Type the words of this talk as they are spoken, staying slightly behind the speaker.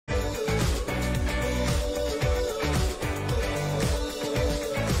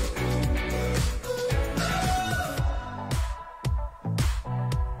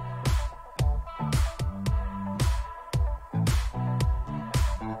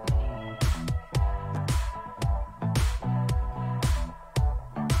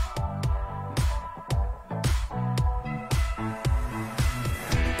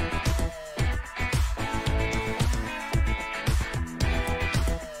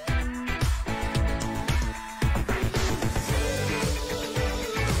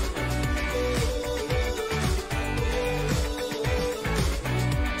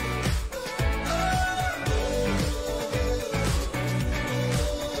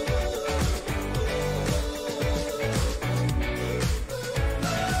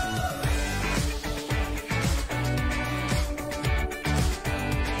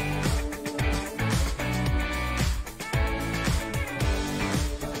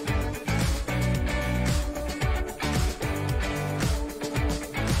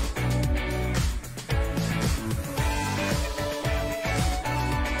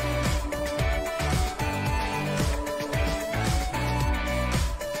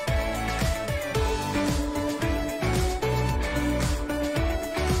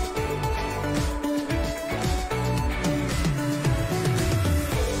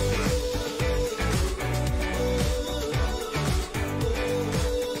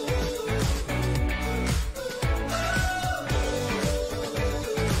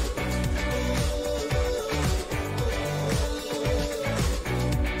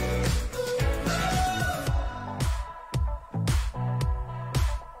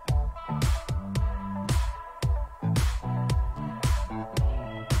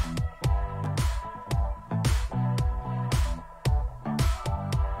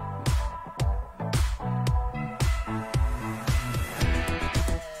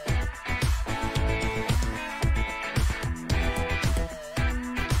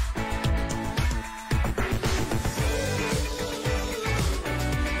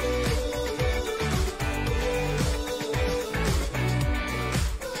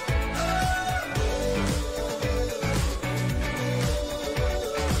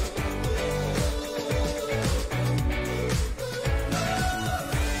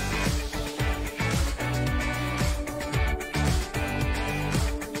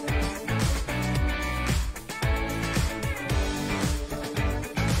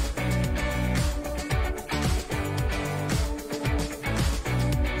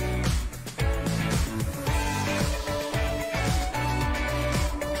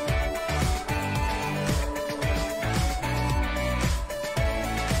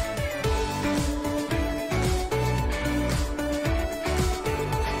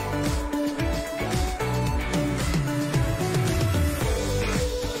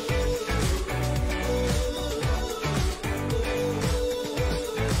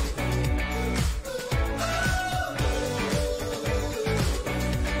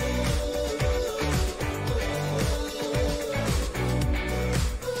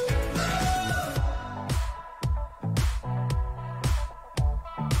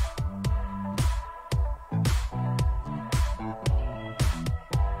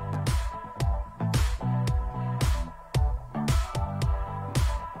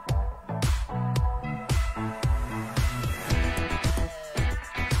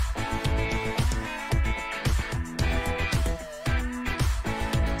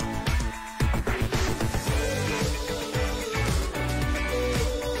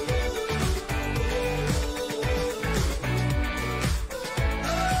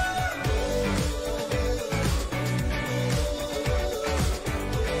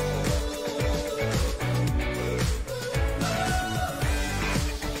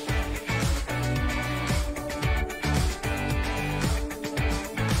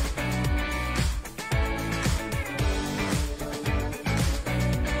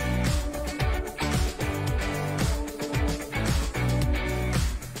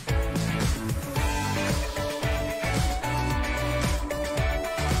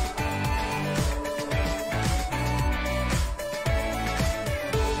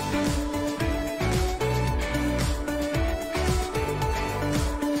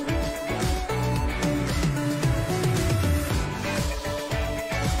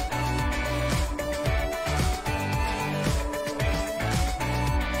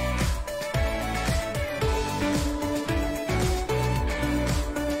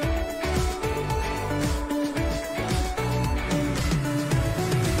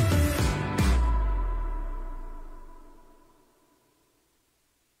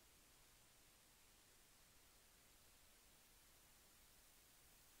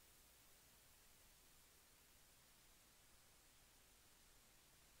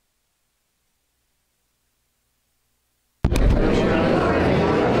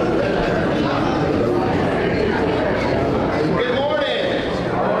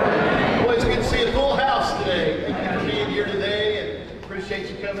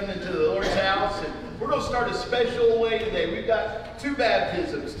two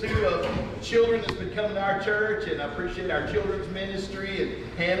baptisms, two of children that's been coming to our church, and I appreciate our children's ministry and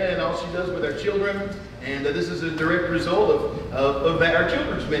Hannah and all she does with our children. And this is a direct result of our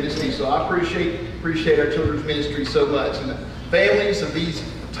children's ministry. So I appreciate our children's ministry so much. And the families of these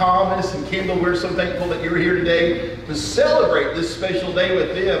Thomas and Kendall, we're so thankful that you're here today to celebrate this special day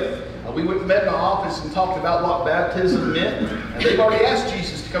with them. We went and met in the office and talked about what baptism meant. And they've already asked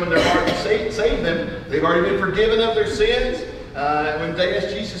Jesus to come in their heart and save them. They've already been forgiven of their sins. When they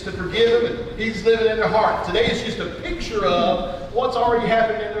asked Jesus to forgive them, and He's living in their heart. Today is just a picture of what's already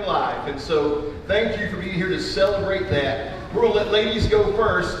happened in their life. And so thank you for being here to celebrate that. We're going to let ladies go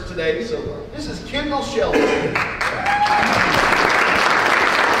first today. So this is Kendall Shelton.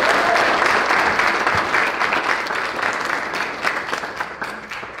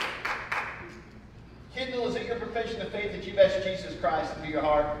 Kendall, is it your profession of faith that you've asked Jesus Christ into your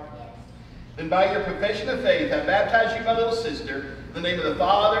heart? Then by your profession of faith, I baptize you, my little sister, in the name of the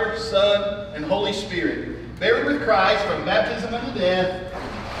Father, Son, and Holy Spirit, buried with Christ from baptism unto death,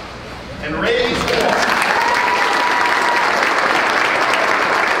 and raised to life.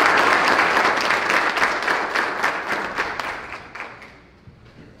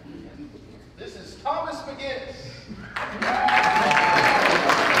 This is Thomas McGinnis.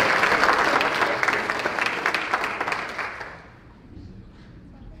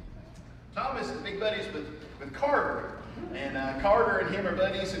 Thomas is big buddies with Carter, and Carter and him are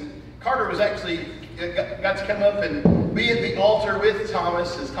buddies, and Carter was actually got to come up and be at the altar with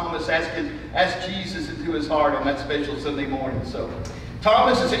Thomas as Thomas asked Jesus into his heart on that special Sunday morning. So,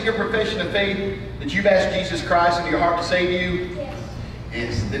 Thomas, is it your profession of faith that you've asked Jesus Christ into your heart to save you? Yes.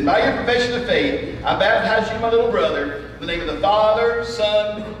 Yes. Then by your profession of faith, I baptize you, my little brother, in the name of the Father,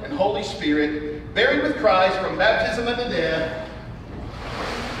 Son, and Holy Spirit, buried with Christ from baptism unto death,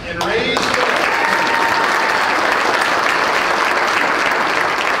 and raised to life.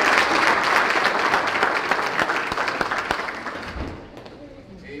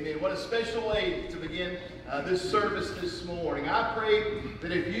 Amen. What a special way to begin this service this morning. I pray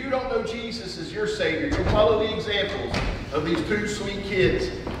that if you don't know Jesus as your Savior, you'll follow the examples of these two sweet kids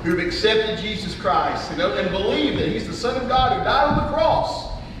who've accepted Jesus Christ and believe that He's the Son of God who died on the cross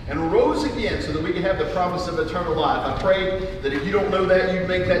and rose again so that we can have the promise of eternal life. I pray that if you don't know that, you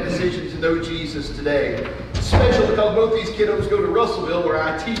make that decision to know Jesus today. It's special because both these kiddos go to Russellville, where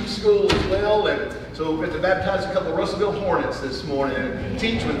I teach school as well, and so we're going to baptize a couple of Russellville Hornets this morning and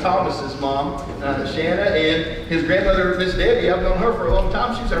teach with Thomas's mom, Shanna, and his grandmother, Miss Debbie. I've known her for a long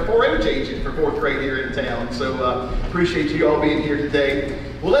time. She's our 4-H agent for 4th grade here in town. So appreciate you all being here today.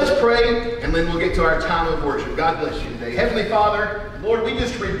 Well, let's pray, and then we'll get to our time of worship. God bless you today. Heavenly Father, Lord, we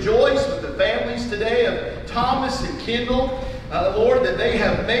just rejoice with the families today of Thomas and Kendall. Lord, that they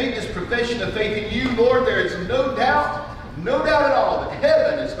have made this profession of faith in you. Lord, there is no doubt at all that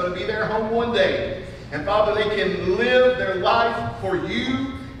heaven is going to be their home one day. And Father, they can live their life for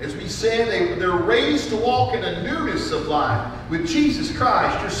you. As we said, they're raised to walk in a newness of life with Jesus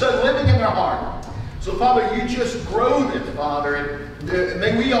Christ, your Son, living in their heart. So Father, you just grow them, Father. And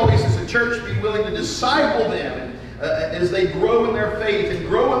may we always as a church be willing to disciple them as they grow in their faith and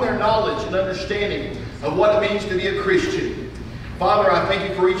grow in their knowledge and understanding of what it means to be a Christian. Father, I thank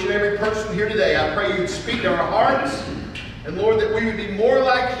you for each and every person here today. I pray you'd speak to our hearts. And Lord, that we would be more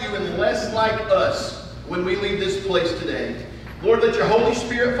like you and less like us when we leave this place today. Lord, let your Holy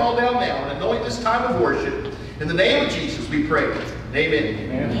Spirit fall down now and anoint this time of worship. In the name of Jesus we pray. Amen.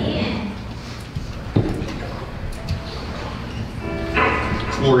 Amen.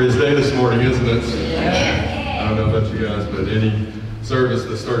 It's Glorious Day this morning, isn't it? Yeah. I don't know about you guys, but any service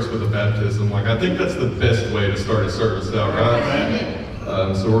that starts with a baptism, I think that's the best way to start a service out,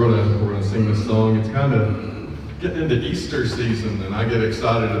 right? So we're gonna sing this song. It's kind of getting into Easter season, and I get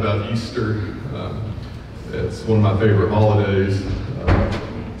excited about Easter. It's one of my favorite holidays.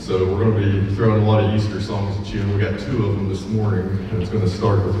 So we're going to be throwing a lot of Easter songs at you, and we got 2 of them this morning, and it's going to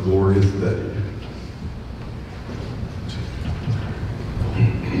start with Glorious Day.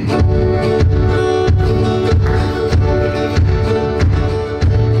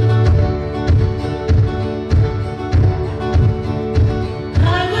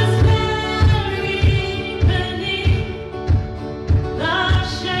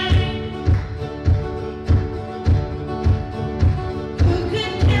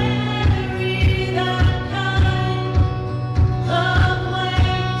 Carry that kind of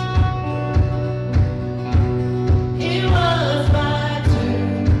weight.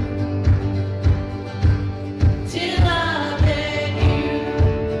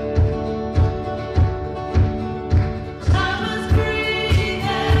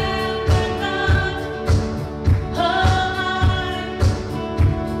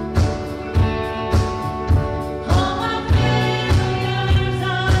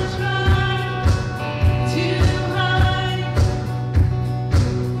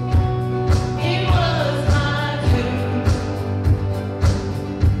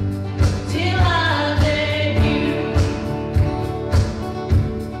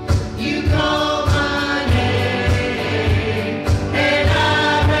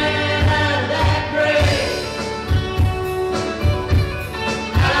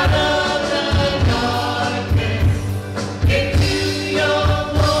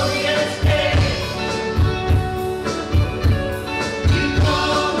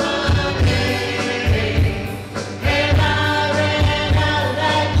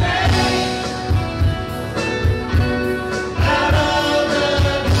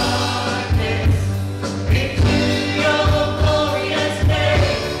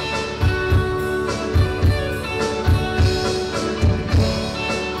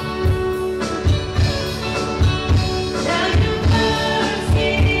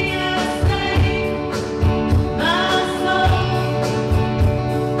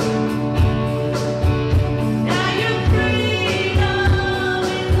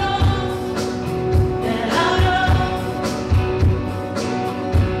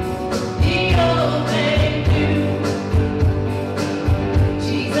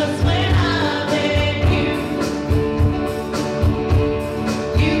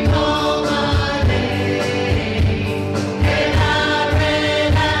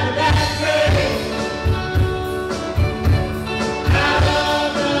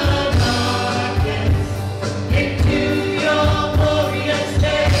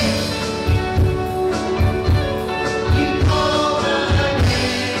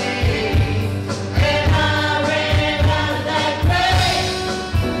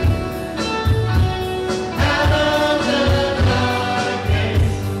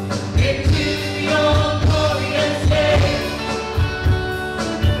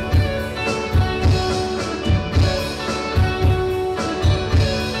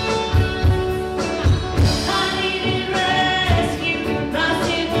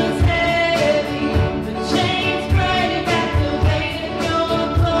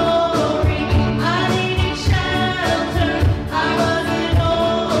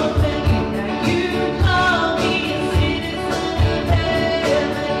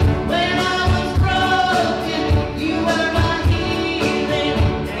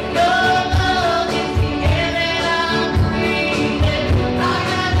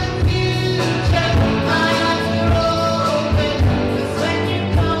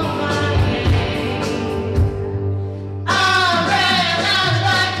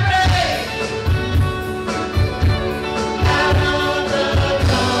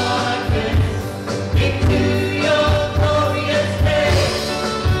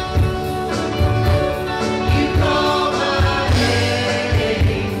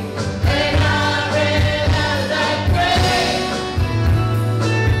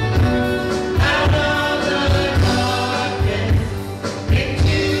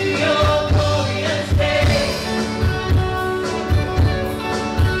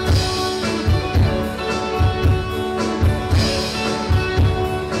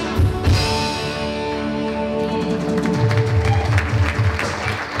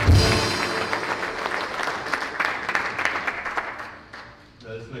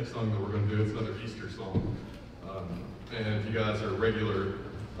 next song that we're going to do, it's another Easter song. And if you guys are regular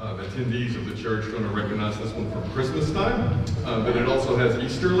attendees of the church, you're going to recognize this one from Christmas time. But it also has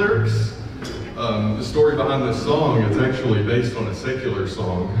Easter lyrics. The story behind this song is actually based on a secular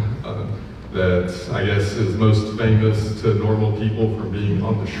song that I guess is most famous to normal people from being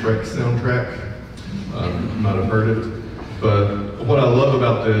on the Shrek soundtrack. You might have heard it. But what I love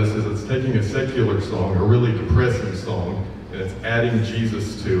about this is it's taking a secular song, a really depressing song, and it's adding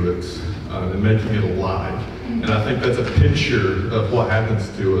Jesus to it and making it alive. And I think that's a picture of what happens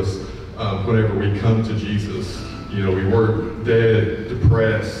to us whenever we come to Jesus. You know, we were dead,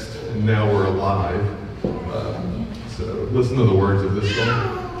 depressed, and now we're alive. So listen to the words of this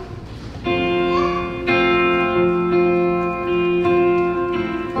song.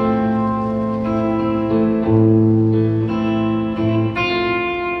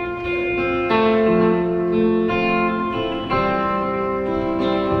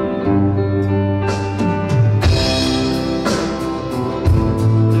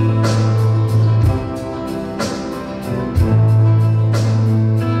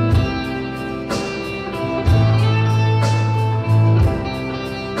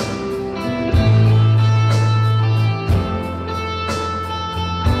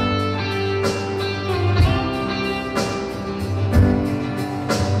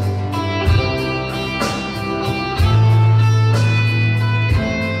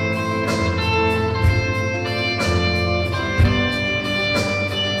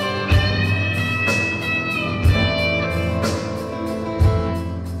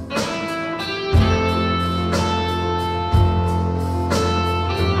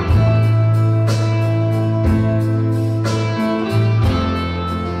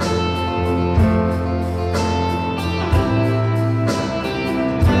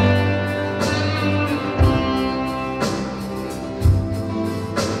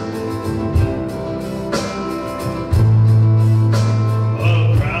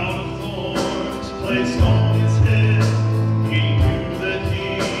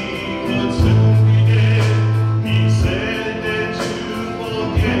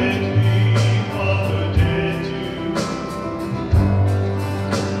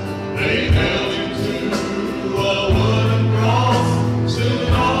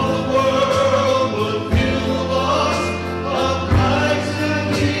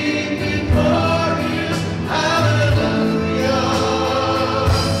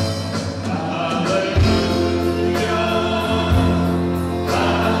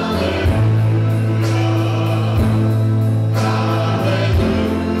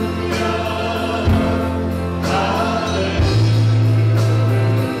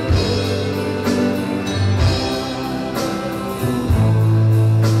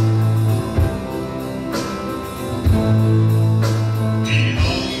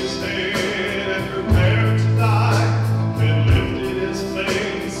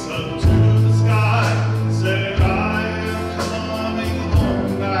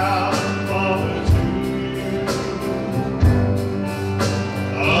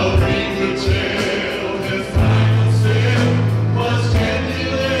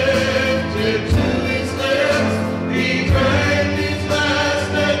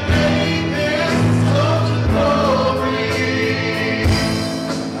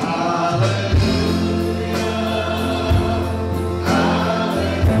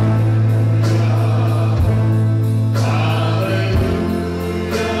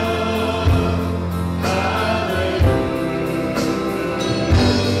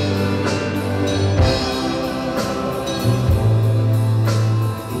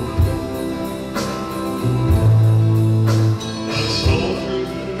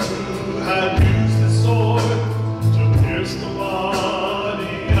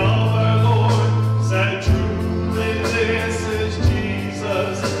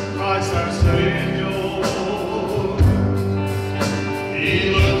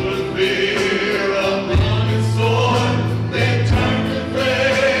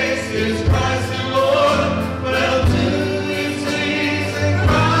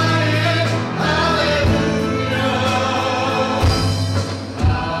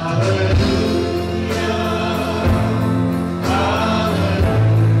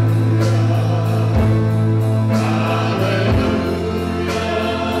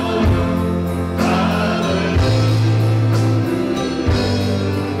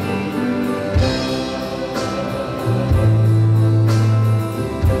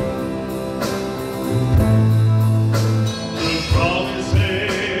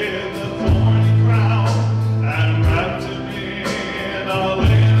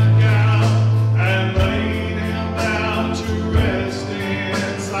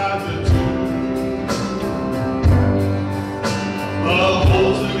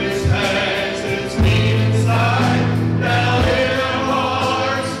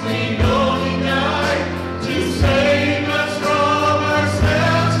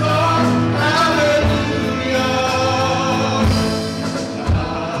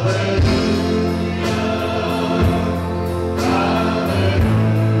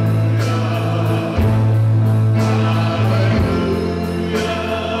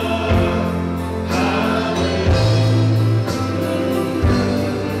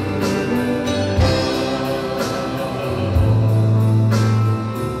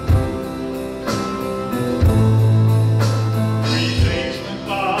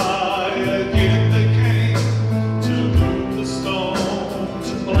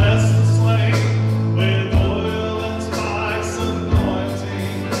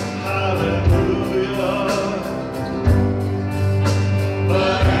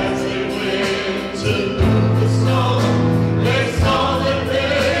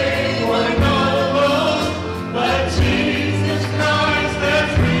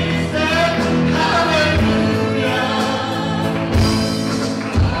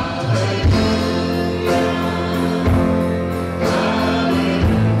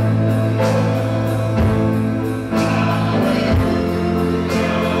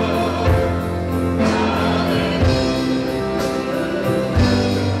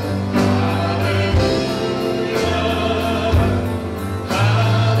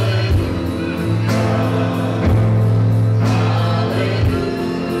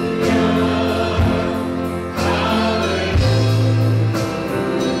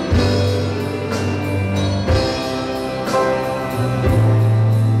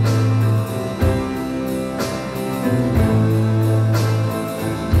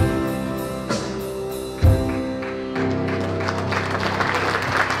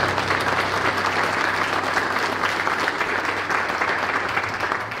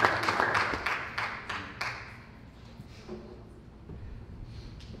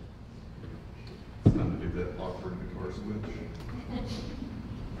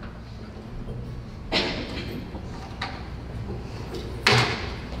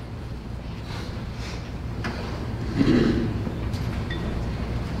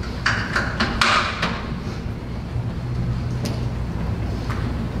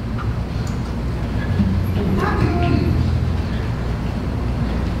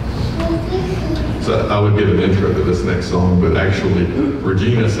 I would give an intro to this next song, but actually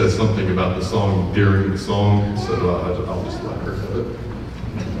Regina says something about the song during the song, so I'll just let her have it.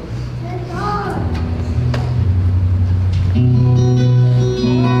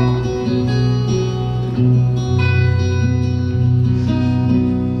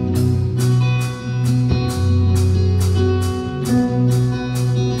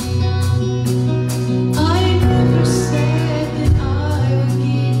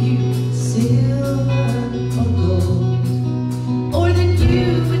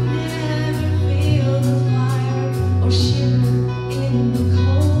 In the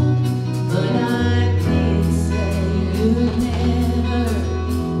cold, but I did say you'd never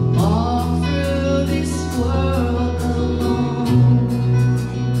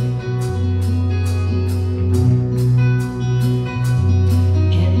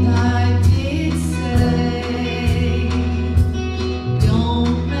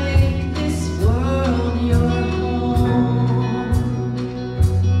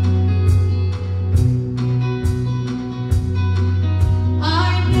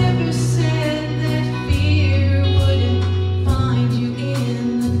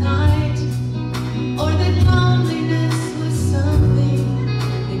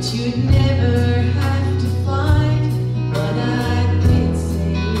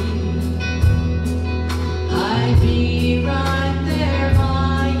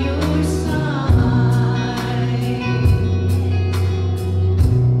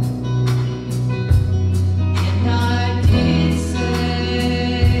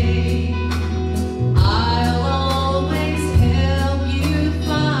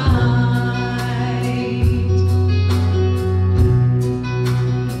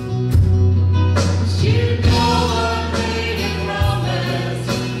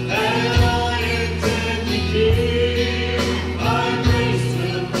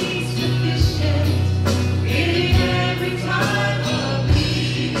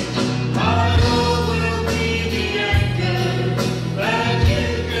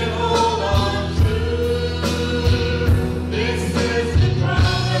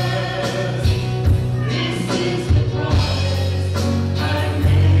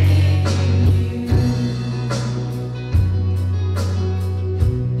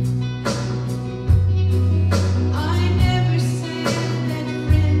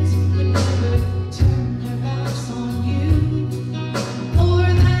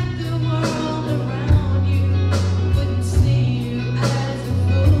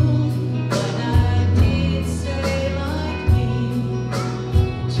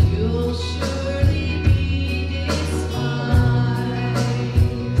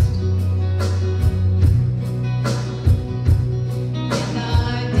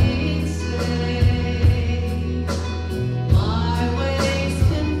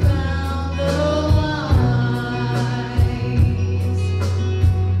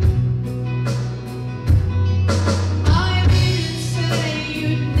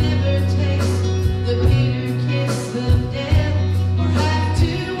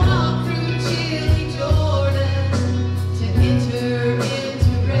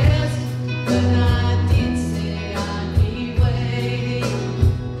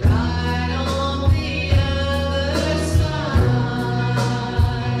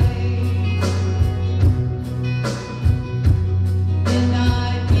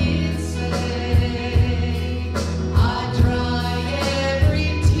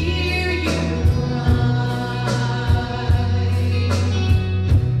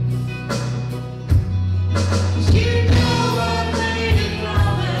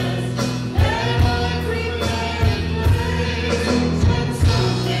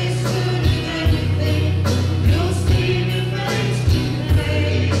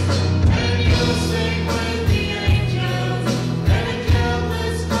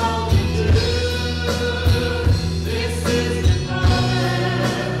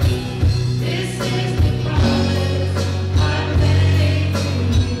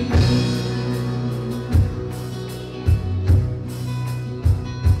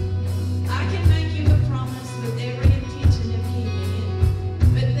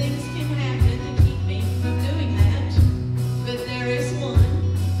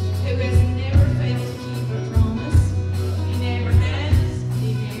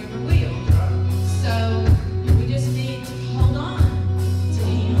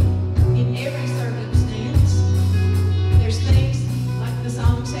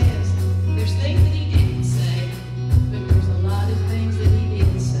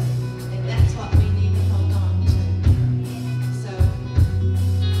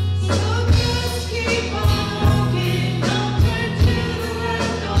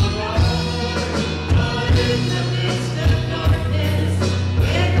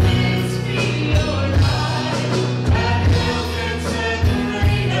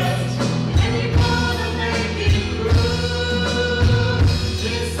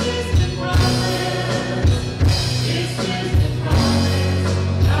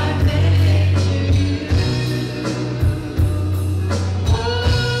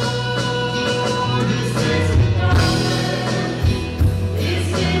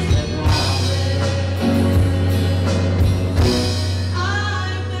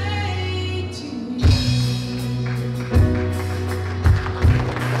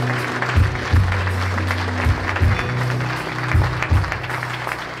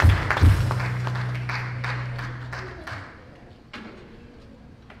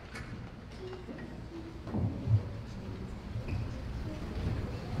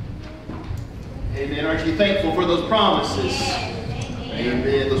Amen. Aren't you thankful for those promises?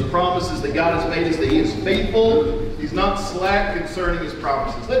 Amen. Those promises that God has made us, that He is faithful. He's not slack concerning His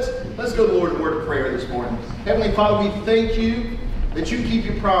promises. Let's go to the Lord in a word of prayer this morning. Heavenly Father, we thank you that you keep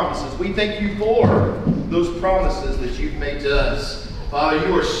your promises. We thank you for those promises that you've made to us. Father,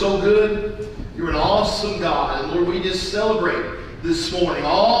 you are so good. You're an awesome God. And Lord, we just celebrate this morning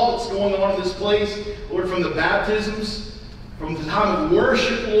all that's going on in this place. Lord, from the baptisms, from the time of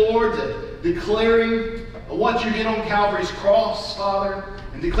worship, Lord, to declaring what you did on Calvary's cross, Father,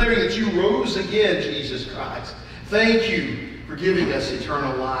 and declaring that you rose again, Jesus Christ. Thank you for giving us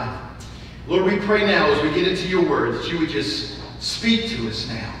eternal life. Lord, we pray now as we get into your word that you would just speak to us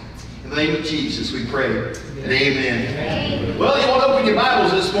now. In the name of Jesus, we pray. And amen. Well, you want to open your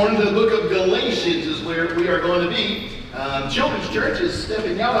Bibles this morning to the book of Galatians is where we are going to be. Children's Church is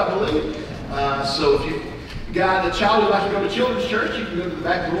stepping out, I believe. So if you've got a child who'd like to go to Children's Church, you can go to the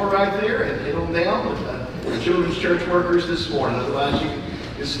back door right there and head on down with the Children's Church workers this morning. Otherwise, you can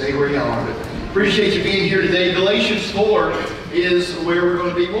just stay where you are. But appreciate you being here today. Galatians 4 is where we're going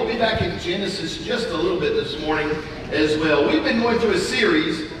to be. We'll be back in Genesis just a little bit this morning as well. We've been going through a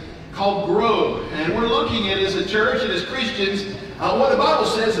series called Grow, and we're looking at as a church and as Christians what the Bible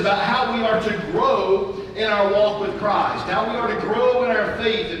says about how we are to grow in our walk with Christ, how we are to grow in our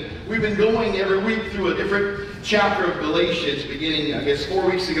faith. And we've been going every week through a different chapter of Galatians, beginning, I guess, 4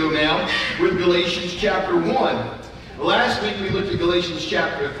 weeks ago now, with Galatians chapter 1. Last week we looked at Galatians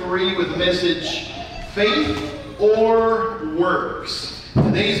chapter 3 with the message, Faith or Works.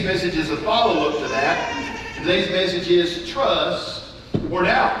 Today's message is a follow-up to that. Today's message is Trust or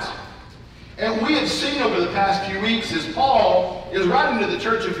Doubt. And we have seen over the past few weeks as Paul is writing to the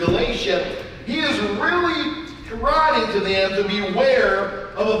church of Galatia, he is really writing to them to beware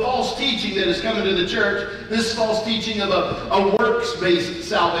of a false teaching that is coming to the church, this false teaching of a works-based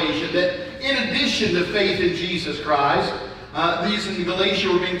salvation, that in addition to faith in Jesus Christ, these in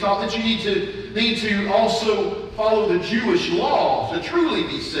Galatia were being taught that you need to also follow the Jewish law to truly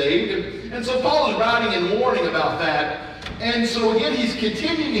be saved. And so Paul is writing and warning about that. And so again, he's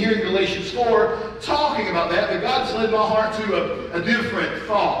continuing here in Galatians 4, talking about that, but God's led my heart to a different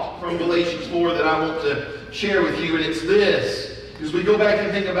thought from Galatians 4 that I want to share with you, and it's this. As we go back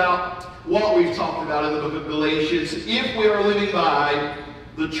and think about what we've talked about in the book of Galatians, if we are living by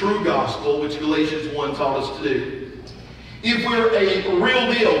the true gospel, which Galatians 1 taught us to do, if we're a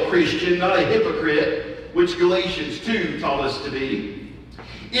real deal Christian, not a hypocrite, which Galatians 2 taught us to be,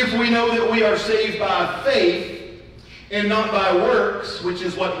 if we know that we are saved by faith, and not by works, which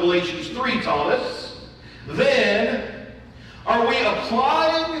is what Galatians 3 taught us, then are we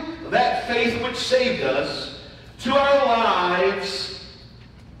applying that faith which saved us to our lives,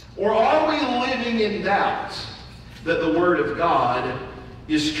 or are we living in doubt that the Word of God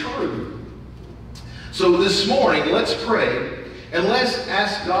is true? So this morning, let's pray, and let's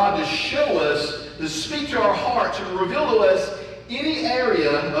ask God to show us, to speak to our hearts, and reveal to us any area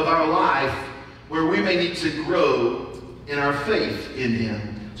of our life where we may need to grow in our faith in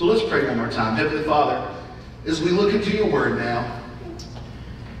Him. So let's pray one more time. Heavenly Father, as we look into your word now,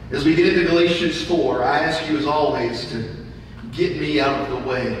 as we get into Galatians 4, I ask you as always to get me out of the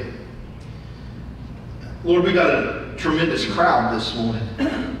way. Lord, we got a tremendous crowd this morning,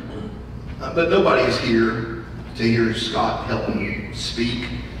 but nobody is here to hear Scott Helton speak.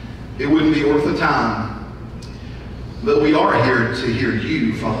 It wouldn't be worth the time. But we are here to hear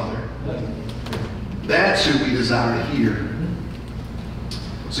you, Father. That's who we desire to hear.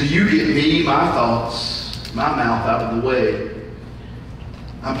 So you get me, my thoughts, my mouth out of the way.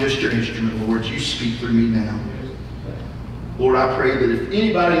 I'm just your instrument, Lord. You speak through me now. Lord, I pray that if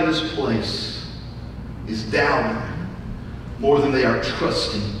anybody in this place is doubting more than they are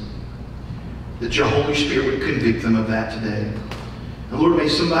trusting, that your Holy Spirit would convict them of that today. And Lord, may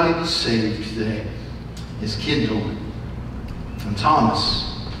somebody be saved today as Kendall and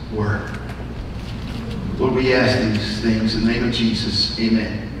Thomas were. Lord, we ask these things in the name of Jesus.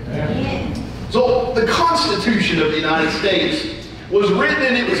 Amen. Amen. So the Constitution of the United States was written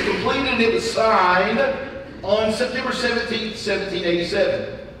and it was completed and it was signed on September 17th,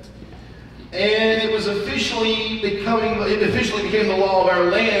 1787. And it officially became the law of our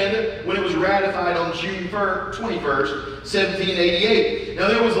land when it was ratified on June 21st, 1788. Now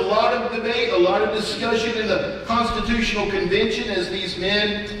there was a lot of debate, a lot of discussion in the Constitutional Convention as these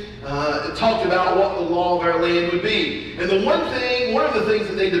men talked about what the law of our land would be. And one of the things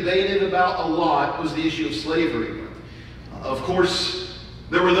that they debated about a lot was the issue of slavery. Of course,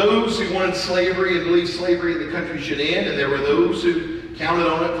 there were those who wanted slavery and believed slavery in the country should end, and there were those who counted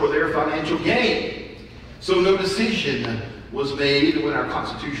on it for their financial gain. So no decision was made when our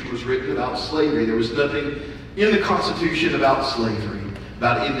Constitution was written about slavery. There was nothing in the Constitution about slavery,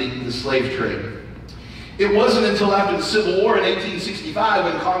 about ending the slave trade. It wasn't until after the Civil War in 1865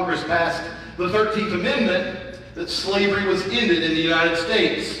 when Congress passed the 13th Amendment that slavery was ended in the United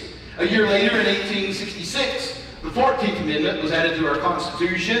States. A year later, in 1866, the 14th Amendment was added to our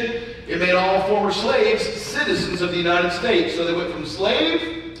Constitution. It made all former slaves citizens of the United States. So they went from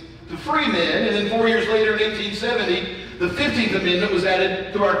slave to free men. And then 4 years later, in 1870, the 15th Amendment was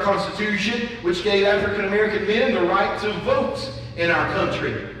added to our Constitution, which gave African American men the right to vote in our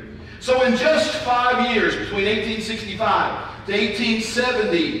country. So in just 5 years, between 1865 to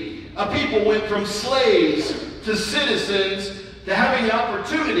 1870, a people went from slaves to citizens to having the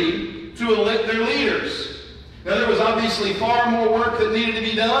opportunity to elect their leaders. Now, there was obviously far more work that needed to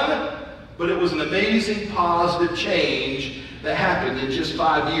be done, but it was an amazing positive change that happened in just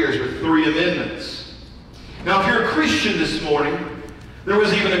 5 years with 3 amendments. Now, if you're a Christian this morning, there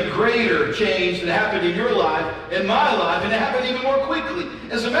was even a greater change that happened in your life and my life, and it happened even more quickly.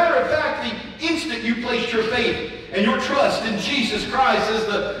 As a matter of fact, the instant you placed your faith and your trust in Jesus Christ as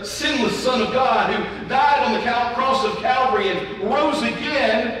the sinless Son of God who died on the cross of Calvary and rose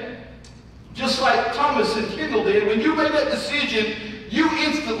again, just like Thomas and Kendall did, when you made that decision, you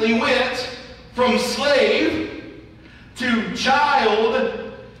instantly went from slave to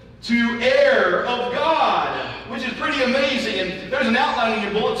child to heir of God, which is pretty amazing. And there's an outline in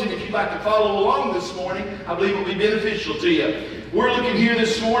your bulletin if you'd like to follow along this morning. I believe it will be beneficial to you. We're looking here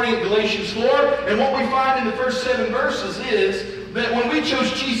this morning at Galatians 4, and what we find in the first 7 verses is that when we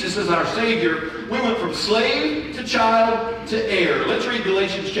chose Jesus as our Savior, we went from slave to child to heir. Let's read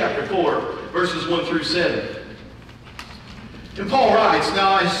Galatians chapter 4, verses 1 through 7. And Paul writes,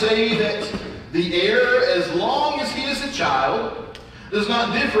 "Now I say that the heir, as long as he is a child, does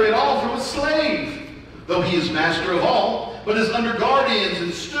not differ at all from a slave, though he is master of all, but is under guardians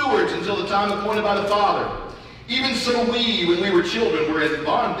and stewards until the time appointed by the Father. Even so we, when we were children, were in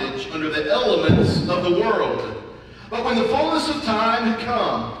bondage under the elements of the world. But when the fullness of time had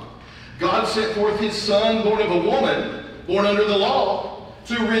come, God sent forth his Son, born of a woman, born under the law,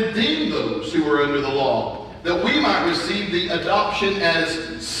 to redeem those who were under the law, that we might receive the adoption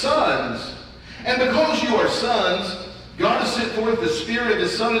as sons. And because you are sons, God has sent forth the Spirit of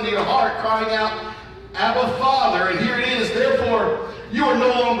his Son into your heart, crying out, Abba, Father. And here it is, therefore, you are no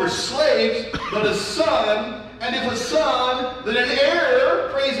longer slaves, but a son. And if a son, then an heir,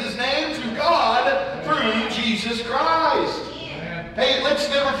 praise his name, to God through Jesus Christ." Hey, let's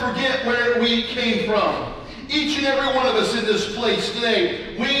never forget where we came from. Each and every one of us in this place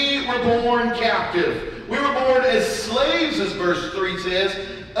today, we were born captive. We were born as slaves, as verse 3 says,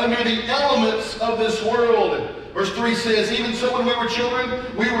 under the elements of this world. Verse 3 says, even so when we were children,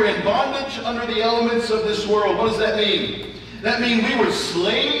 we were in bondage under the elements of this world. What does that mean? That means we were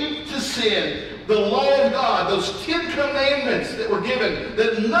slave to sin. The law of God, those 10 commandments that were given,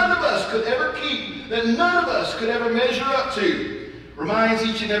 that none of us could ever keep, that none of us could ever measure up to, reminds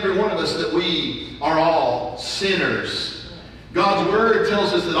each and every one of us that we are all sinners. God's Word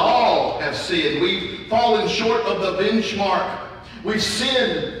tells us that all have sinned. We've fallen short of the benchmark. We've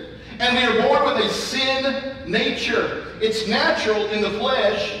sinned. And we are born with a sin nature. It's natural in the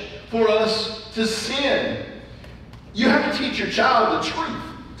flesh for us to sin. You have to teach your child the truth,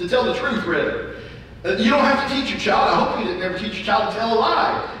 to tell the truth, rather. You don't have to teach your child. I hope you didn't ever teach your child to tell a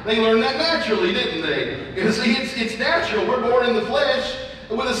lie. They learned that naturally, didn't they? Because it's natural. We're born in the flesh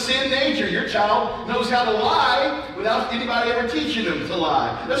with a sin nature. Your child knows how to lie without anybody ever teaching them to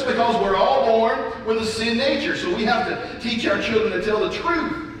lie. That's because we're all born with a sin nature. So we have to teach our children to tell the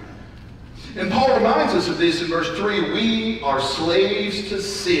truth. And Paul reminds us of this in verse 3. We are slaves to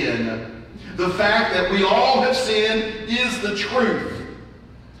sin. The fact that we all have sinned is the truth.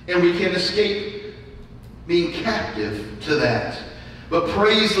 And we can escape being captive to that. But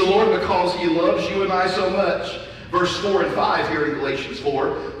praise the Lord because he loves you and I so much. Verse 4 and 5 here in Galatians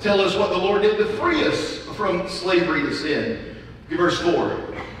 4 tell us what the Lord did to free us from slavery to sin. Verse 4.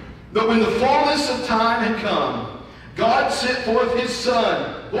 But when the fullness of time had come, God sent forth his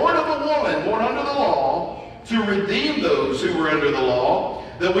Son, born of a woman, born under the law, to redeem those who were under the law,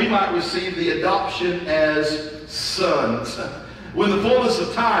 that we might receive the adoption as sons. When the fullness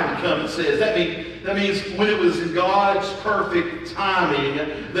of time had come, it says, that means when it was in God's perfect timing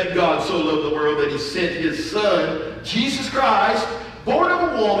that God so loved the world that he sent his Son, Jesus Christ, born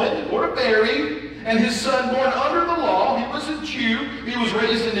of a woman, born of Mary, and his Son born under the law. He was a Jew. He was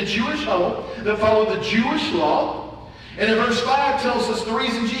raised in a Jewish home that followed the Jewish law. And in verse 5 tells us the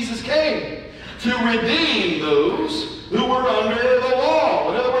reason Jesus came: to redeem those who were under the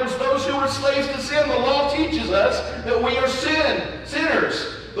law. In other words, those who were slaves to sin. The law teaches us that we are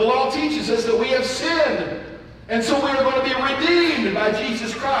sinners. The law teaches us that we have sinned. And so we are going to be redeemed by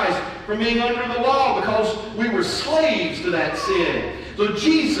Jesus Christ from being under the law because we were slaves to that sin. So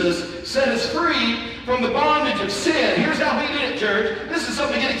Jesus set us free from the bondage of sin. Here's how he did it, church. This is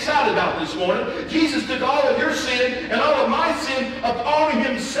something to get excited about this morning. Jesus took all of your sin and all of my sin upon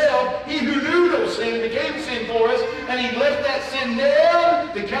himself. He who knew no sin became sin for us, and he left that sin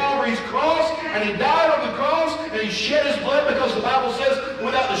nailed to Calvary's cross, and he died on the cross, and he shed his blood because the Bible says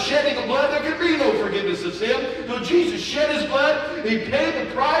without the shedding of blood there could be no forgiveness of sin. So Jesus shed his blood. He paid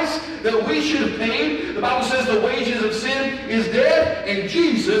the price that we should have paid. The Bible says the wages of sin is death, and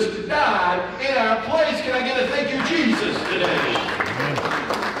Jesus died in our place. Can I get a thank you, Jesus, today?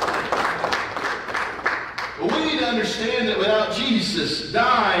 Well, we need to understand that without Jesus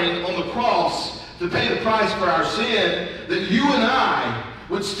dying on the cross to pay the price for our sin, that you and I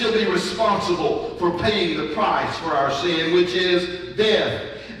would still be responsible for paying the price for our sin, which is death.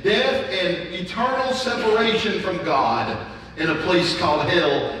 Death and eternal separation from God in a place called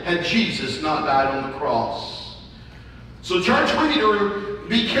hell had Jesus not died on the cross. So church, we need to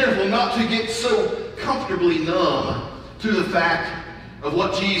be careful not to get so comfortably numb to the fact of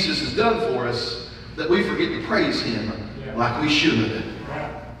what Jesus has done for us that we forget to praise him like we should.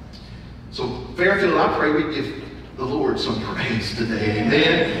 So Fairfield, I pray we give the Lord some praise today,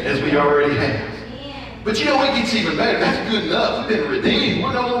 amen, as we already have. But you know, it gets even better. That's good enough. We've been redeemed.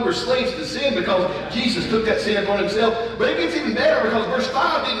 We're no longer slaves to sin because Jesus took that sin upon himself. But it gets even better because verse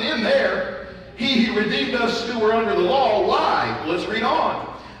 5 didn't end there. He redeemed us who were under the law. Why? Well, let's read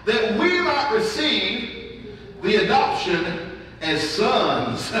on. That we might receive the adoption as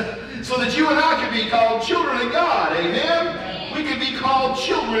sons. So that you and I could be called children of God. Amen? We could be called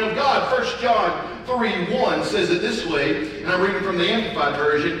children of God. 1 John 3:1 says it this way, and I'm reading from the Amplified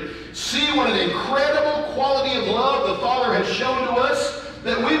Version. See what an incredible quality of love the Father has shown to us,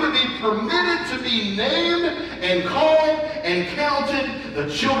 that we would be permitted to be named and called and counted the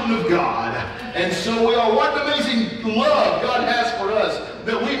children of God. And so we are. What an amazing love God has for us,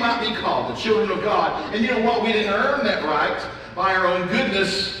 that we might be called the children of God. And you know what? We didn't earn that right by our own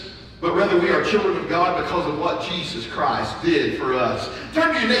goodness, but rather we are children of God because of what Jesus Christ did for us.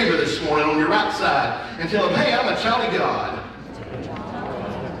 Turn to your neighbor this morning on your right side and tell him, hey, I'm a child of God.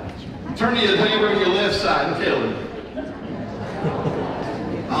 Turn to your neighbor on your left side and tell him.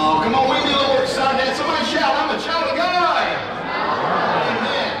 Oh, come on, we need a little more excited. Somebody shout, I'm a child of God.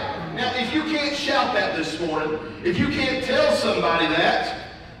 Amen. Now, if you can't shout that this morning, if you can't tell somebody that,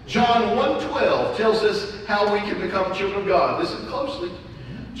 John 1:12 tells us how we can become children of God. Listen closely.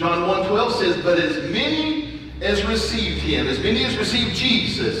 John 1:12 says, but as many as received him, as many as received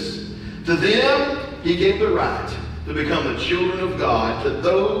Jesus, to them he gave the right to become the children of God, to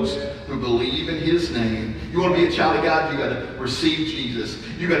those who believe in his name. You want to be a child of God, you got to receive Jesus.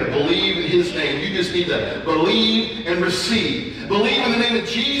 You got to believe in his name. You just need to believe and receive. Believe in the name of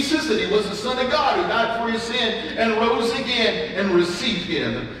Jesus that he was the Son of God who died for your sin and rose again, and receive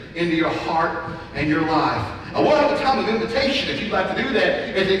him into your heart and your life. I want to have a time of invitation if you'd like to do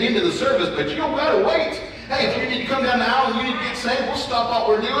that at the end of the service, but you don't got to wait. Hey, if you need to come down the aisle and you need to get saved, we'll stop what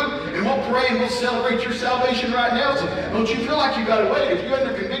we're doing and we'll pray and we'll celebrate your salvation right now. So don't you feel like you got to wait. If you're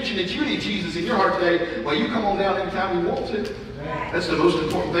under conviction that you need Jesus in your heart today, well, you come on down anytime you want to. That's the most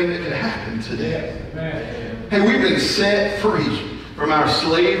important thing that can happen today. Hey, we've been set free from our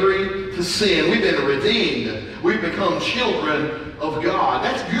slavery to sin. We've been redeemed. We've become children of God.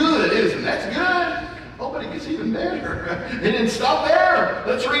 That's good, isn't it? That's good. Oh, but it gets even better. It didn't stop there.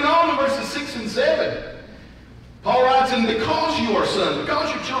 Let's read on to verses 6 and 7. Paul writes, and because you are sons,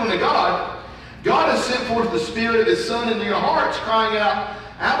 because you're children of God, God has sent forth the Spirit of his Son into your hearts, crying out,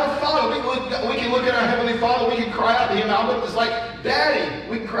 Abba, Father. We can look at our Heavenly Father, we can cry out to him, Abba. It's like Daddy.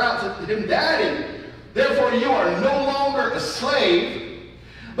 We can cry out to him, Daddy. Therefore you are no longer a slave,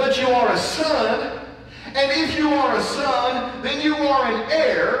 but you are a son. And if you are a son, then you are an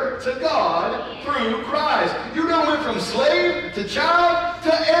heir to God through Christ. You now went from slave to child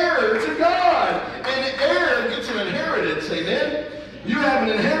to heir to God. And heir gets an inheritance, amen? You have an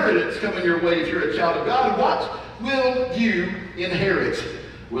inheritance coming your way if you're a child of God. And what will you inherit?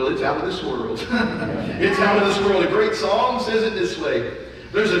 Well, it's out of this world. It's out of this world. A great song says it this way.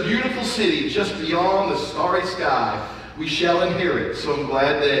 There's a beautiful city just beyond the starry sky. We shall inherit some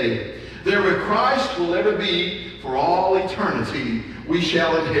glad day. There where Christ will ever be for all eternity, we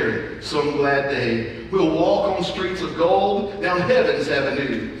shall inherit some glad day. We'll walk on streets of gold down heaven's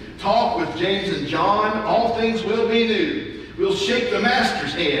avenue. Talk with James and John, all things will be new. We'll shake the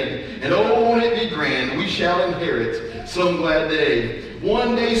Master's hand, and oh, won't it be grand, we shall inherit some glad day.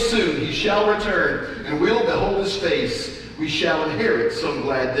 One day soon he shall return, and we'll behold his face. We shall inherit some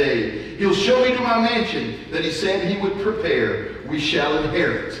glad day. He'll show me to my mansion that he said he would prepare. We shall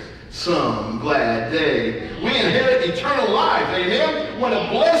inherit some glad day. We inherit eternal life. Amen? What a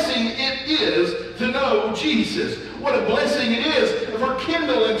blessing it is to know Jesus. What a blessing it is for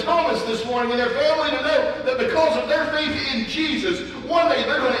Kendall and Thomas this morning and their family to know that because of their faith in Jesus, one day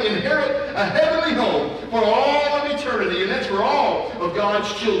they're going to inherit a heavenly home for all of eternity, and that's for all of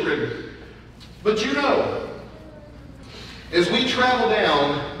God's children. But you know, as we travel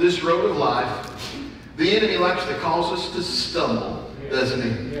down this road of life, the enemy likes to cause us to stumble, doesn't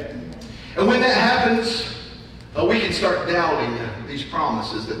he? And when that happens, we can start doubting these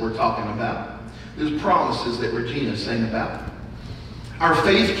promises that we're talking about. Those promises that Regina sang about. Our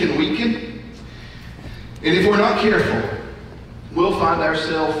faith can weaken. And if we're not careful, we'll find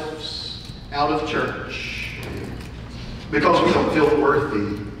ourselves out of church because we don't feel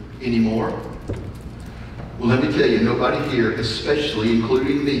worthy anymore. Well, let me tell you, nobody here, especially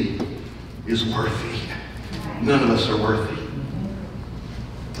including me, is worthy. None of us are worthy.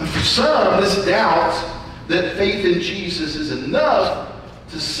 And for some, this doubt that faith in Jesus is enough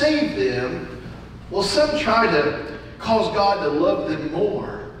to save them, well, some try to cause God to love them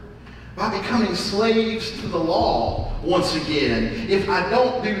more by becoming slaves to the law once again. If I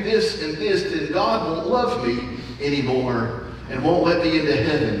don't do this and this, then God won't love me anymore and won't let me into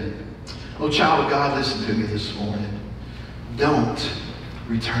heaven. Oh, child of God, listen to me this morning. Don't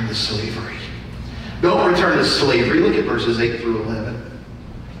return to slavery. Don't return to slavery. Look at verses 8 through 11.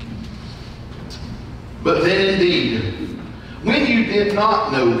 But then indeed, when you did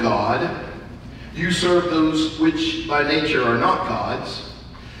not know God, you served those which by nature are not gods.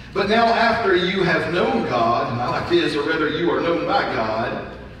 But now after you have known God, I like this, or rather you are known by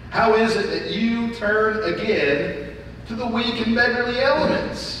God, how is it that you turn again to the weak and beggarly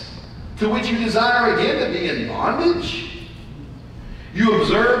elements, to which you desire again to be in bondage? You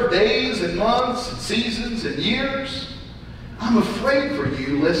observe days and months and seasons and years. I'm afraid for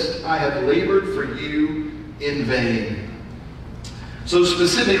you, lest I have labored for you in vain. So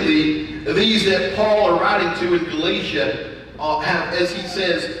specifically, these that Paul are writing to in Galatia have, as he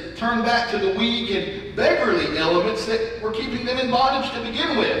says, turned back to the weak and beggarly elements that were keeping them in bondage to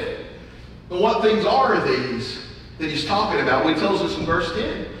begin with. And what things are these that he's talking about? Well, he tells us in verse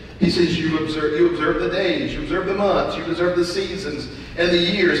 10. He says, you observe the days, you observe the months, you observe the seasons and the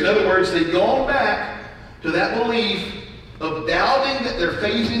years. In other words, they've gone back to that belief of doubting that their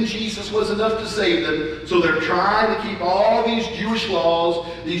faith in Jesus was enough to save them. So they're trying to keep all these Jewish laws,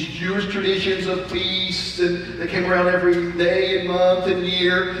 these Jewish traditions of feasts and that came around every day and month and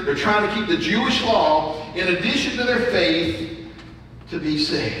year. They're trying to keep the Jewish law in addition to their faith to be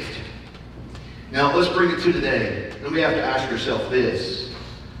saved. Now let's bring it to today. And we have to ask ourselves this.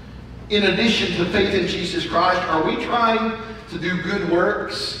 In addition to faith in Jesus Christ, are we trying to do good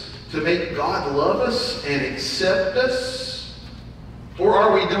works to make God love us and accept us? Or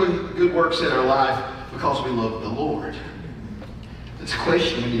are we doing good works in our life because we love the Lord? That's a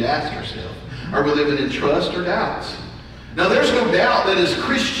question we need to ask ourselves. Are we living in trust or doubt? Now there's no doubt that as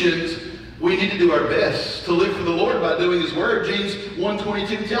Christians, we need to do our best to live for the Lord by doing His Word. James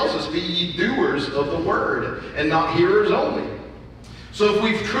 1:22 tells us, be ye doers of the Word and not hearers only. So if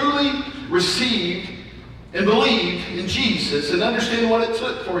we've truly received and believed in Jesus and understand what it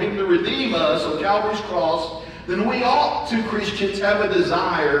took for Him to redeem us on Calvary's cross, then we ought to, Christians, have a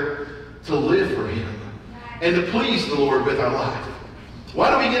desire to live for Him and to please the Lord with our life. Why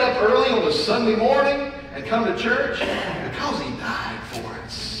do we get up early on a Sunday morning and come to church? Because He died for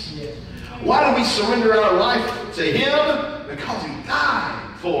us. Why do we surrender our life to Him? Because He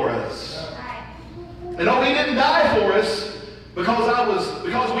died for us. And no, He didn't die for us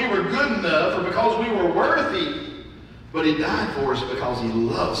because we were good enough or because we were worthy, but He died for us because He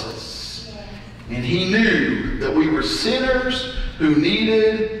loves us. And He knew that we were sinners who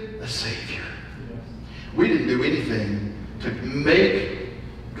needed a Savior. We didn't do anything to make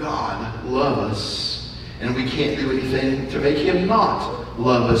God love us, and we can't do anything to make Him not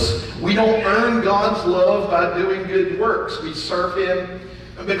love us. We don't earn God's love by doing good works. We serve Him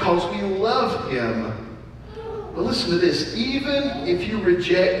because we love Him. But listen to this. Even if you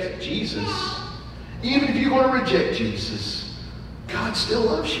reject Jesus, even if you're going to reject Jesus, God still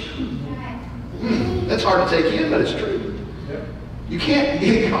loves you. That's hard to take in, but it's true. You can't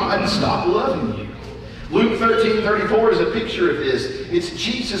get God to stop loving you. Luke 13:34 is a picture of this. It's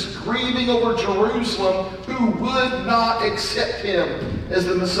Jesus grieving over Jerusalem who would not accept Him as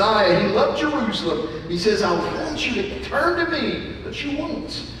the Messiah. He loved Jerusalem. He says, I want you to turn to me, but you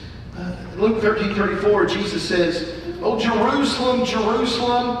won't. Luke 13:34, Jesus says, "Oh, Jerusalem,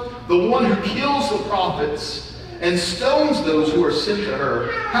 Jerusalem, the one who kills the prophets and stones those who are sent to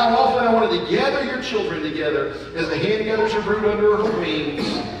her. How often I wanted to gather your children together as the hen gathers her brood under her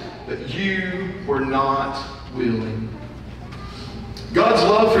wings, but you were not willing." God's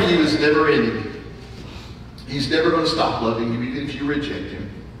love for you is never ending. He's never going to stop loving you even if you reject him.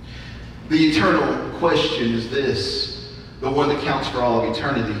 The eternal question is this, the one that counts for all of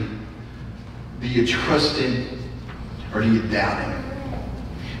eternity. Do you trust him or do you doubt him?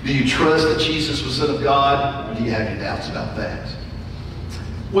 Do you trust that Jesus was Son of God, or do you have your doubts about that?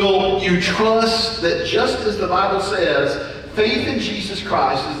 Will you trust that just as the Bible says, faith in Jesus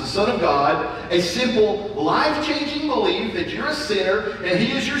Christ as the Son of God, a simple, life-changing belief that you're a sinner and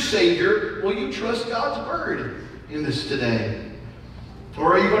he is your Savior, will you trust God's word in this today?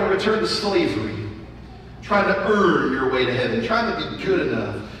 Or are you going to return to slavery, trying to earn your way to heaven, trying to be good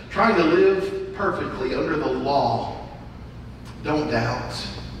enough, trying to live perfectly under the law? Don't doubt.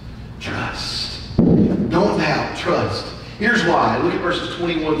 Trust. Don't doubt. Trust. Here's why. Look at verses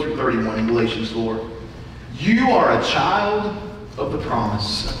 21 through 31 in Galatians 4. You are a child of the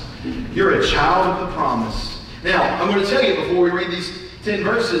promise. You're a child of the promise. Now, I'm going to tell you before we read these 10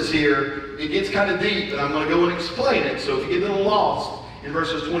 verses here, it gets kind of deep, and I'm going to go and explain it. So if you get a little lost in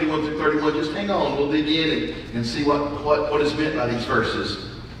verses 21 through 31, just hang on. We'll dig in and see what is meant by these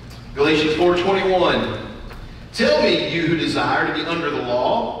verses. Galatians 4:21. Tell me, you who desire to be under the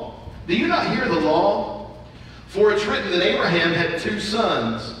law, do you not hear the law? For it's written that Abraham had 2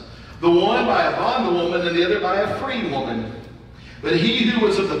 sons, the one by a bondwoman and the other by a free woman. But he who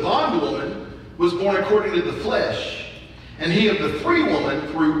was of the bondwoman was born according to the flesh, and he of the free woman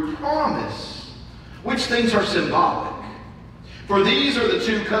through promise. Which things are symbolic? For these are the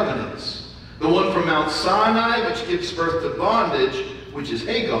 2 covenants, the one from Mount Sinai, which gives birth to bondage, which is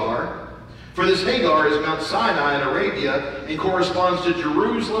Hagar. For this Hagar is Mount Sinai in Arabia, and corresponds to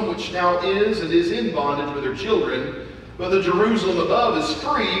Jerusalem, which now is and is in bondage with her children. But the Jerusalem above is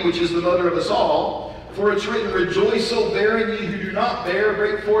free, which is the mother of us all. For it's written, Rejoice, O barren, ye who do not bear,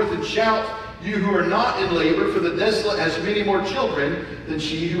 break forth and shout, you who are not in labor, for the desolate has many more children than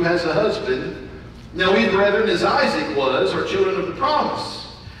she who has a husband. Now we, brethren, as Isaac was, are children of the promise.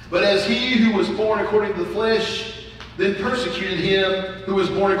 But as he who was born according to the flesh then persecuted him who was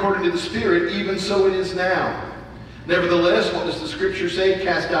born according to the Spirit, even so it is now. Nevertheless, what does the Scripture say?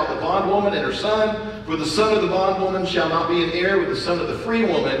 Cast out the bondwoman and her son, for the son of the bondwoman shall not be an heir with the son of the free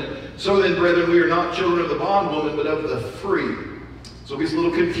woman. So then, brethren, we are not children of the bondwoman, but of the free. So it gets a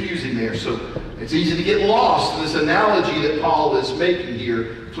little confusing there. So it's easy to get lost in this analogy that Paul is making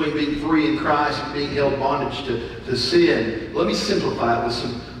here between being free in Christ and being held bondage to sin. Let me simplify it with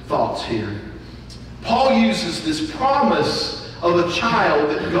some thoughts here. Paul uses this promise of a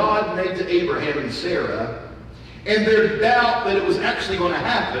child that God made to Abraham and Sarah, and their doubt that it was actually going to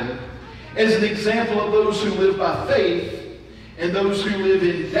happen, as an example of those who live by faith and those who live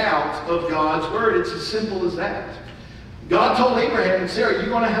in doubt of God's word. It's as simple as that. God told Abraham and Sarah, you're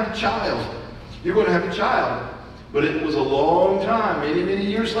going to have a child. You're going to have a child. But it was a long time, many, many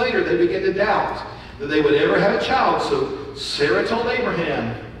years later, they began to doubt that they would ever have a child. So Sarah told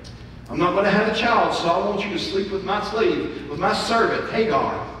Abraham, I'm not going to have a child, so I want you to sleep with my slave, with my servant,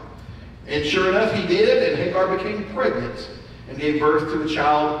 Hagar. And sure enough, he did, and Hagar became pregnant and gave birth to a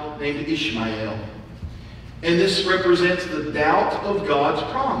child named Ishmael. And this represents the doubt of God's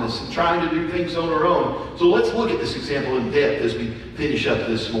promise and trying to do things on our own. So let's look at this example in depth as we finish up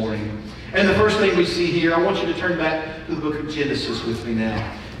this morning. And the first thing we see here, I want you to turn back to the book of Genesis with me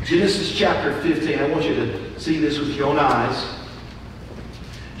now. Genesis chapter 15. I want you to see this with your own eyes.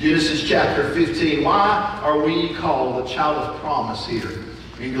 Genesis chapter 15. Why are we called a child of promise here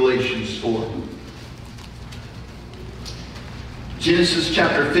in Galatians 4? Genesis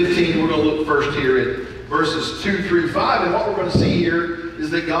chapter 15, we're going to look first here at verses 2 through 5. And what we're going to see here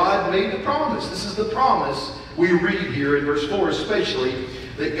is that God made the promise. This is the promise we read here in verse 4 especially,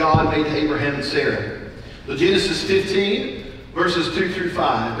 that God made to Abraham and Sarah. So Genesis 15, verses 2 through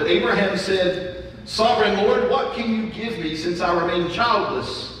 5. But Abraham said, Sovereign Lord, what can you give me since I remain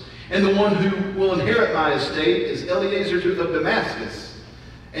childless? And the one who will inherit my estate is Eliezer of Damascus.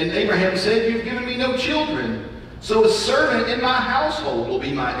 And Abraham said, You've given me no children, so a servant in my household will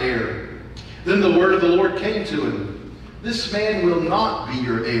be my heir. Then the word of the Lord came to him, This man will not be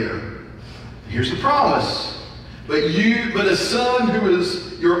your heir. Here's the promise. But a son who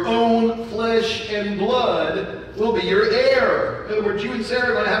is your own flesh and blood will be your heir. In other words, you and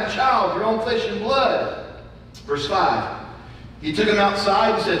Sarah are going to have a child, your own flesh and blood. Verse 5. He took him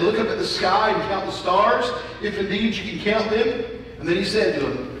outside and said, Look up at the sky and count the stars, if indeed you can count them. And then he said to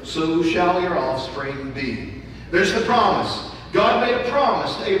him, So shall your offspring be. There's the promise. God made a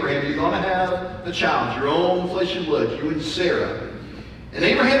promise to Abraham. You're going to have a child, your own flesh and blood, you and Sarah. And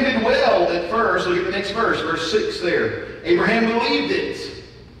Abraham did well at first. Look at the next verse, verse 6 there. Abraham believed it.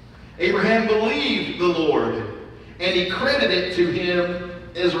 Abraham believed the Lord, and he credited it to him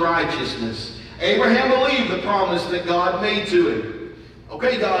as righteousness. Abraham believed the promise that God made to him.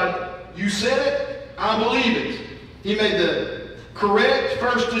 Okay, God, you said it, I believe it. He made the correct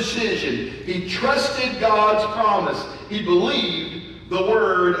first decision. He trusted God's promise. He believed the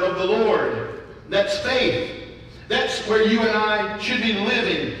word of the Lord. That's faith. That's where you and I should be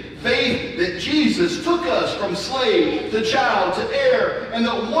living. Faith that Jesus took us from slave to child to heir, and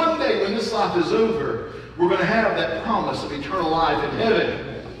that one day when this life is over, we're going to have that promise of eternal life in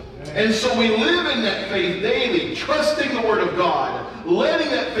heaven. And so we live in that faith daily, trusting the Word of God, letting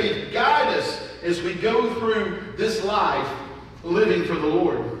that faith guide us as we go through this life, living for the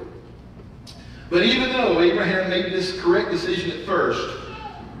Lord. But even though Abraham made this correct decision at first,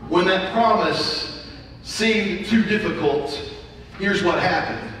 when that promise seemed too difficult, here's what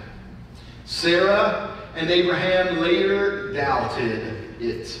happened. Sarah and Abraham later doubted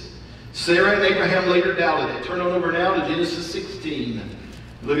it. Sarah and Abraham later doubted it. Turn on over now to Genesis 16.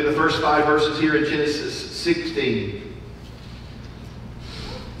 Look at the first 5 verses here in Genesis 16.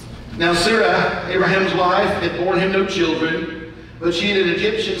 Now Sarah, Abraham's wife, had borne him no children, but she had an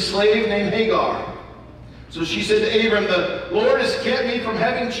Egyptian slave named Hagar. So she said to Abram, "The Lord has kept me from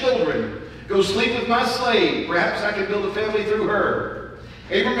having children. Go sleep with my slave. Perhaps I can build a family through her."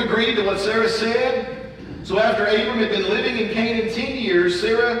 Abram agreed to what Sarah said. So after Abram had been living in Canaan 10 years,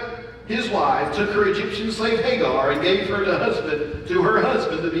 Sarah, his wife, took her Egyptian slave Hagar and gave her to her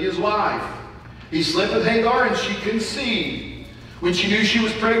husband to be his wife. He slept with Hagar and she conceived. When she knew she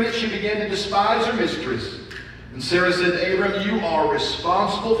was pregnant, she began to despise her mistress. And Sarah said to Abram, "You are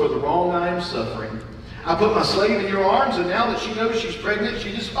responsible for the wrong I am suffering. I put my slave in your arms, and now that she knows she's pregnant,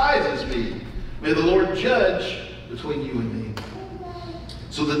 she despises me. May the Lord judge between you and me."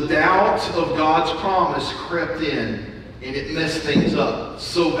 So the doubt of God's promise crept in, and it messed things up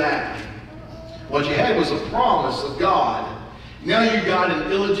so badly. What you had was a promise of God. Now you got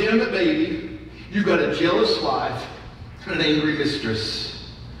an illegitimate baby, you got a jealous wife, and an angry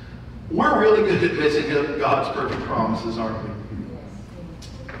mistress. We're really good at messing up God's perfect promises, aren't we?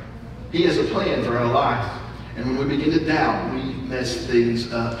 He has a plan for our life. And when we begin to doubt, we mess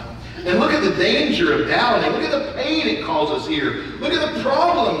things up. And look at the danger of doubting. Look at the pain it causes here. Look at the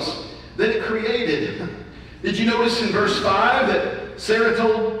problems that it created. Did you notice in verse 5 that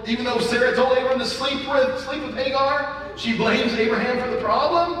even though Sarah told Abram to sleep with Hagar, she blames Abraham for the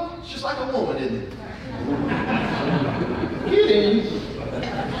problem? It's just like a woman, isn't it? Kidding.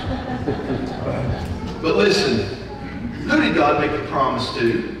 But listen, who did God make the promise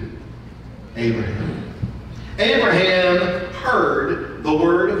to? Abraham. Abraham heard the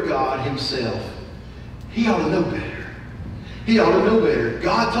word of God himself. He ought to know better. He ought to know better.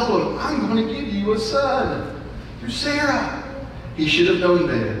 God told him, "I'm going to give you a son through Sarah." He should have known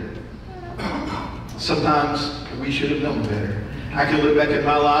better. Sometimes we should have known better. I can look back at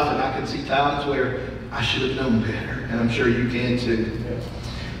my life and I can see times where I should have known better. And I'm sure you can too.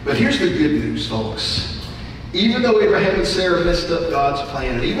 But here's the good news, folks. Even though Abraham and Sarah messed up God's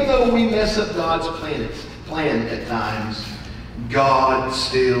plan, and even though we mess up God's plan at times, God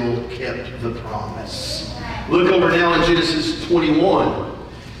still kept the promise. Look over now in Genesis 21.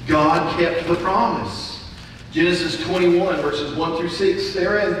 God kept the promise. Genesis 21, verses 1 through 6.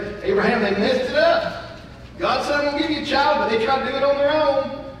 Sarah and Abraham, they messed it up. God said, "I'm going to give you a child," but they tried to do it on their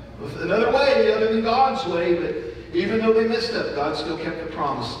own. Another way, other than God's way. But even though they messed up, God still kept the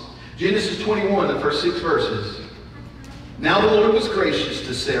promise. Genesis 21, the first 6 verses. Now the Lord was gracious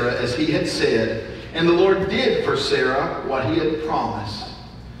to Sarah as he had said, and the Lord did for Sarah what he had promised.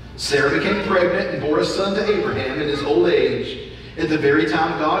 Sarah became pregnant and bore a son to Abraham in his old age, at the very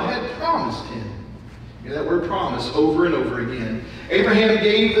time God had promised him. You know that word promise over and over again. Abraham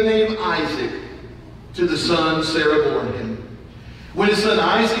gave the name Isaac to the son Sarah bore him. When his son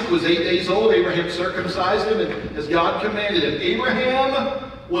Isaac was 8 days old, Abraham circumcised him as God commanded him. Abraham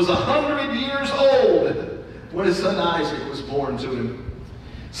was 100 years old when his son Isaac was born to him.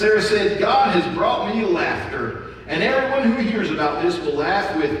 Sarah said, "God has brought me laughter, and everyone who hears about this will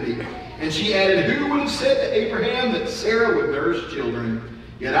laugh with me." And she added, "Who would have said to Abraham that Sarah would nourish children?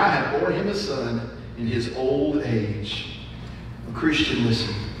 Yet I have borne him a son in his old age." A Christian,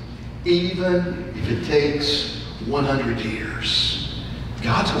 listen, even if it takes 100 years,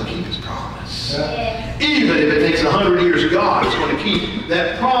 God's going to keep his promise. Even if it takes 100 years, God's going to keep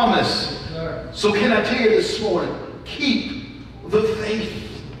that promise. So can I tell you this morning, keep the faith.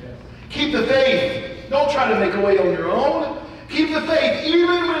 Keep the faith. Don't try try to make a way on your own. Keep the faith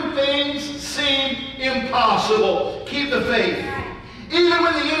even when things seem impossible. Keep the faith. Even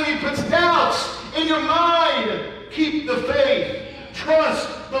when the enemy puts doubts in your mind, keep the faith. Trust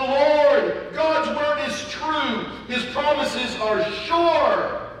the Lord. God's word is true. His promises are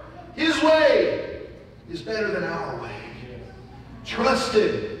sure. His way is better than our way. Trust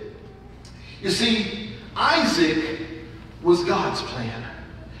Him. You see, Isaac was God's plan.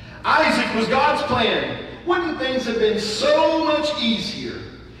 Isaac was God's plan. Wouldn't things have been so much easier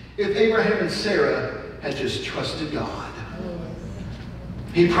if Abraham and Sarah had just trusted God?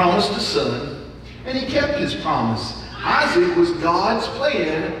 He promised a son, and He kept His promise. Isaac was God's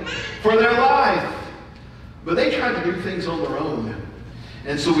plan for their life. But they tried to do things on their own.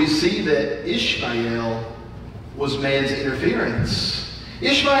 And so we see that Ishmael was man's interference.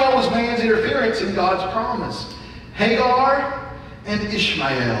 Ishmael was man's interference in God's promise. Hagar and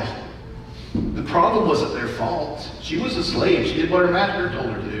Ishmael. The problem wasn't their fault. She was a slave. She did what her master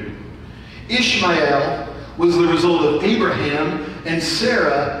told her to do. Ishmael was the result of Abraham and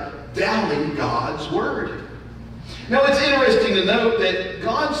Sarah doubting God's word. Now it's interesting to note that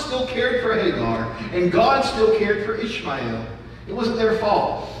God still cared for Hagar and God still cared for Ishmael. It wasn't their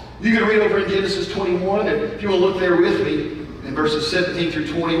fault. You can read over in Genesis 21, and if you will look there with me, in verses 17 through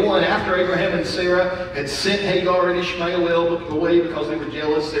 21, after Abraham and Sarah had sent Hagar and Ishmael away because they were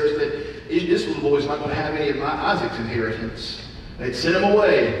jealous, Sarah said, this little boy's not going to have any of Isaac's inheritance. They'd sent him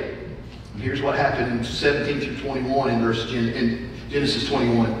away. And here's what happened in 17 through 21 in Genesis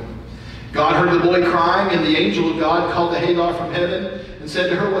 21. God heard the boy crying, and the angel of God called to Hagar from heaven and said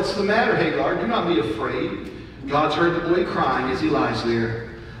to her, "What's the matter, Hagar? Do not be afraid. God's heard the boy crying as he lies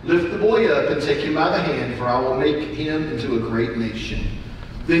there. Lift the boy up and take him by the hand, for I will make him into a great nation."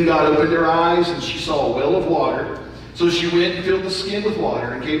 Then God opened her eyes, and she saw a well of water. So she went and filled the skin with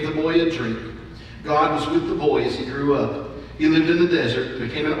water and gave the boy a drink. God was with the boy as he grew up. He lived in the desert,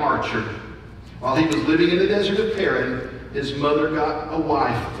 became an archer. While he was living in the desert of Paran, his mother got a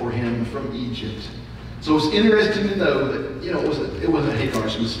wife for him from Egypt. So it's interesting to know that, it wasn't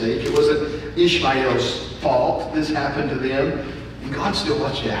Hagar's mistake. It wasn't Ishmael's fault. This happened to them. And God still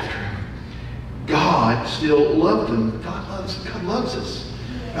watched after him. God still loved them. God loves us.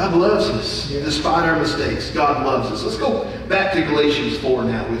 God loves us. Despite our mistakes, God loves us. Let's go back to Galatians 4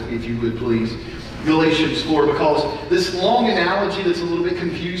 now with me, if you would, please. Galatians 4, because this long analogy that's a little bit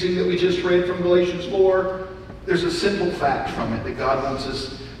confusing that we just read from Galatians 4, there's a simple fact from it that God wants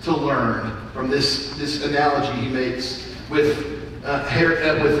us to learn from this analogy He makes with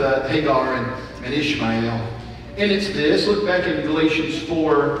Hagar and Ishmael. And it's this. Look back in Galatians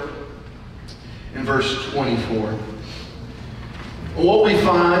 4 and verse 24. What we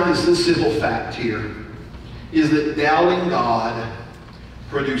find is this simple fact here, is that doubting God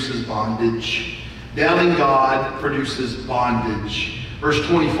produces bondage. Doubting God produces bondage. Verse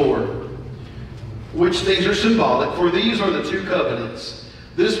 24. Which things are symbolic? For these are the two covenants.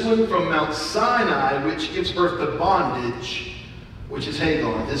 This one from Mount Sinai, which gives birth to bondage, which is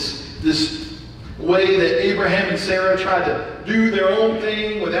Hagar. This way that Abraham and Sarah tried to do their own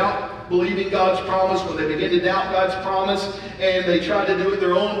thing without believing God's promise, when they began to doubt God's promise, and they tried to do it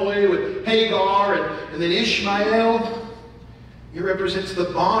their own way with Hagar and then Ishmael. It represents the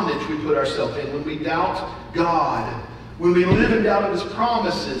bondage we put ourselves in when we doubt God. When we live in doubt of His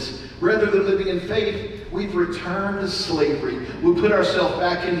promises, rather than living in faith, we've returned to slavery. We put ourselves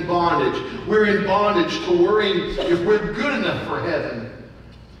back in bondage. We're in bondage to worrying if we're good enough for heaven.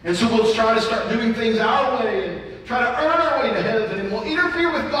 And so we'll try to start doing things our way and try to earn our way to heaven, and we'll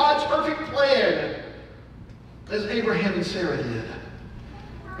interfere with God's perfect plan, as Abraham and Sarah did.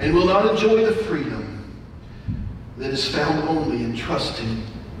 And we'll not enjoy the freedom that is found only in trusting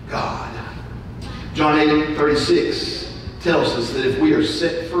God. John 8:36 tells us that if we are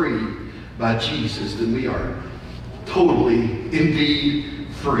set free by Jesus, then we are totally, indeed,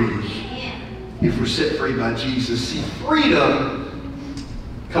 free. If we're set free by Jesus. See, freedom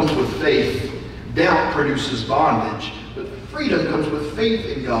comes with faith. Doubt produces bondage, but freedom comes with faith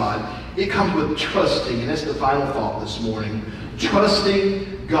in God. It comes with trusting, and that's the final thought this morning.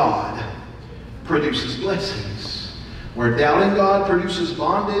 Trusting God produces blessings. Where doubting God produces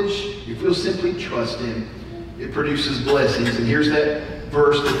bondage, if we'll simply trust Him, it produces blessings. And here's that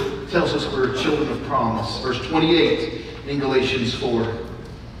verse that tells us we're children of promise. Verse 28 in Galatians 4.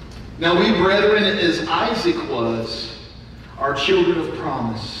 Now we, brethren, as Isaac was, are children of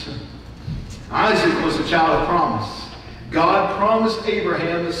promise. Isaac was a child of promise. God promised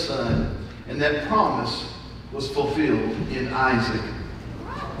Abraham a son, and that promise was fulfilled in Isaac.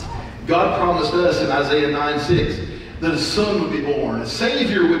 God promised us in Isaiah 9:6 that a son would be born, a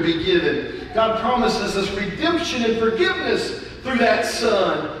Savior would be given. God promises us redemption and forgiveness through that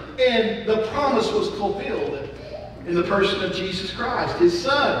Son. And the promise was fulfilled in the person of Jesus Christ, His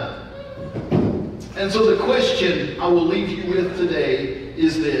Son. And so the question I will leave you with today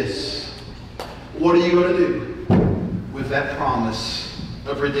is this. What are you going to do with that promise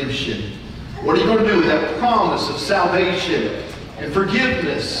of redemption? What are you going to do with that promise of salvation and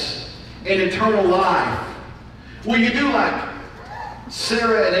forgiveness and eternal life? Will you do like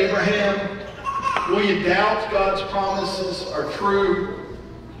Sarah and Abraham? Will you doubt God's promises are true?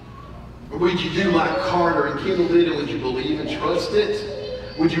 Or would you do like Carter and Kendall did, and would you believe and trust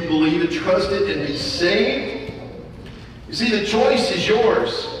it? Would you believe and trust it and be saved? You see, the choice is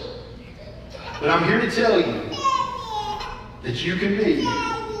yours. But I'm here to tell you that you can be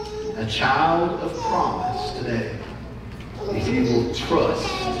a child of promise today if you will trust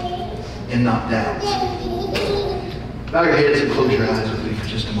and not doubt. Bow your heads and close your eyes with me for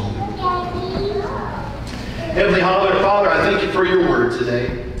just a moment. Heavenly Father, I thank you for your word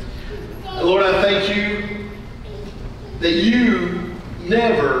today. Lord, I thank you that you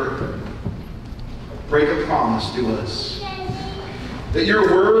never break a promise to us. That your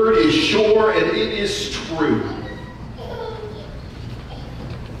word is sure and it is true.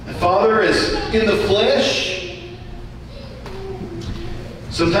 And Father, as in the flesh,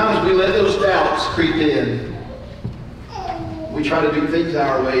 sometimes we let those doubts creep in. We try to do things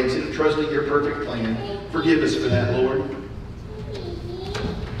our way instead of trusting your perfect plan. Forgive us for that, Lord.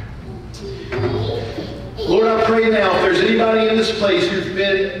 Lord, I pray now if there's anybody in this place who's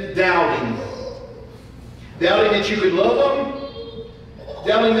been doubting that you could love them,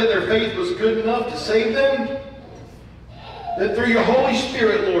 doubting that their faith was good enough to save them, that through your Holy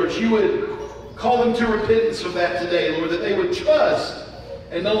Spirit, Lord, you would call them to repentance of that today, Lord, that they would trust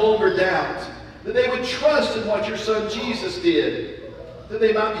and no longer doubt, that they would trust in what your Son Jesus did, that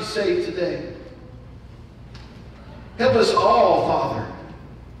they might be saved today. Help us all, Father.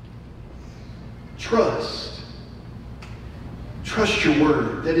 Trust. Trust your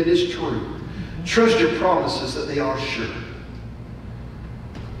word, that it is true. Trust your promises, that they are sure.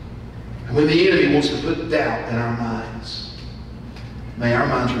 And when the enemy wants to put doubt in our minds, may our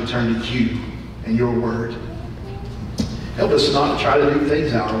minds return to you and your word. Help us not to try to do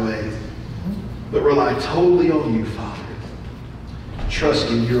things our way, but rely totally on you, Father.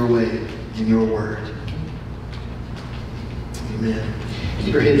 Trusting your way and your word. Amen.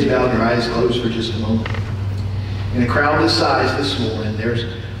 Keep your heads bowed and your eyes closed for just a moment. In a crowd this size this morning, there's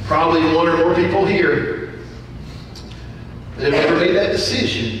probably one or more people here that have never made that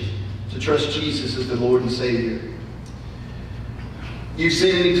decision to trust Jesus as the Lord and Savior. You've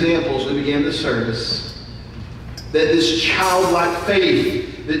seen examples, we began the service, that this childlike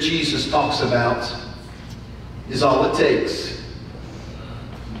faith that Jesus talks about is all it takes.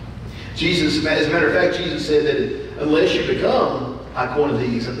 Jesus, as a matter of fact, Jesus said that unless you become like one of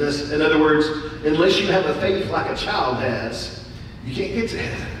these, in other words, unless you have a faith like a child has, you can't get to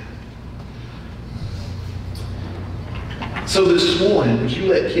heaven. So this morning, would you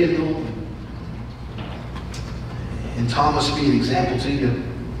let Kendall and Thomas be an example to you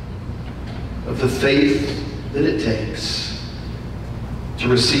of the faith that it takes to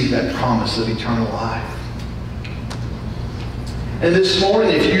receive that promise of eternal life? And this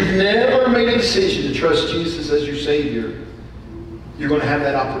morning, if you've never made a decision to trust Jesus as your Savior, you're going to have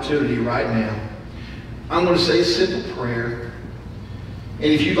that opportunity right now. I'm going to say a simple prayer. And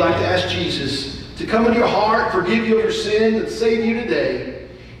if you'd like to ask Jesus to come into your heart, forgive you of your sin, and save you today,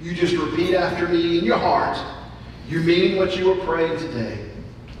 you just repeat after me in your heart. You mean what you were praying today.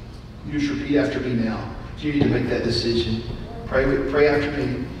 You just repeat after me now. If you need to make that decision, pray after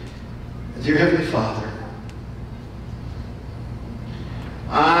me. Dear Heavenly Father,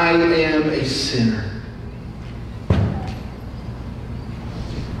 I am a sinner.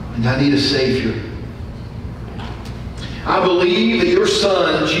 And I need a Savior. I believe that your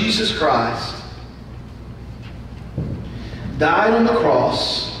Son, Jesus Christ, died on the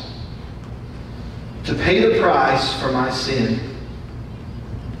cross to pay the price for my sin.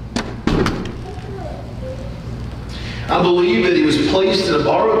 I believe that he was placed in a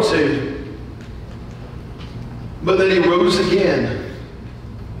borrowed tomb, but that he rose again,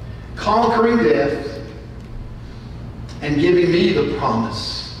 conquering death and giving me the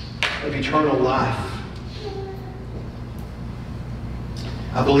promise of eternal life.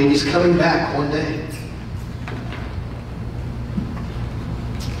 I believe he's coming back one day.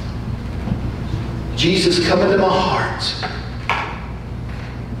 Jesus, come into my heart.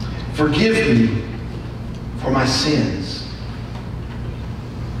 Forgive me for my sins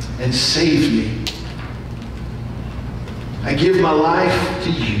and save me. I give my life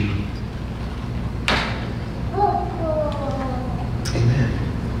to you. Amen.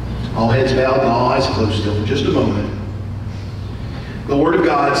 All heads bowed and all eyes closed still for just a moment. The Word of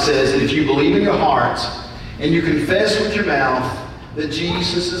God says that if you believe in your heart and you confess with your mouth that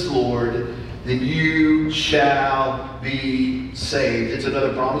Jesus is Lord, then you shall be saved. It's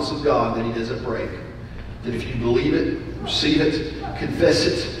another promise of God that He doesn't break. That if you believe it, receive it, confess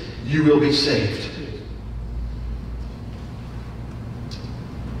it, you will be saved.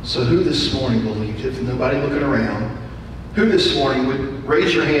 So who this morning believed? If nobody looking around, who this morning would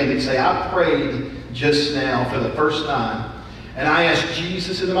raise your hand and say, I prayed just now for the first time, and I asked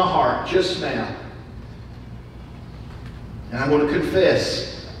Jesus into my heart just now, and I want to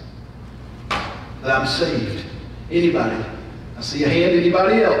confess that I'm saved. Anybody? I see a hand.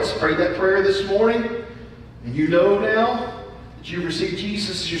 Anybody else prayed that prayer this morning, and you know now that you've received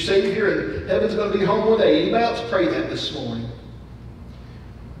Jesus as your Savior and heaven's going to be home one day. Anybody else pray that this morning?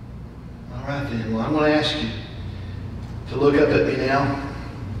 All right then. Well, I'm going to ask you to look up at me now.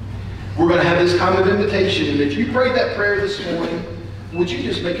 We're going to have this time of invitation, and if you prayed that prayer this morning, would you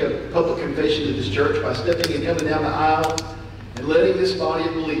just make a public confession to this church by stepping and coming down the aisle and letting this body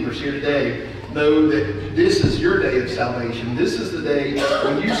of believers here today know that this is your day of salvation. This is the day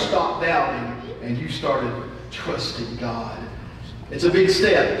when you stopped doubting and you started trusting God. It's a big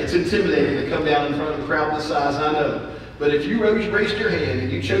step. It's intimidating to come down in front of a crowd this size, I know. But if you raised your hand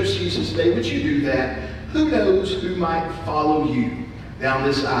and you chose Jesus today, would you do that? Who knows who might follow you down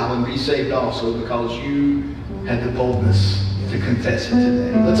this aisle and be saved also because you had the boldness to confess it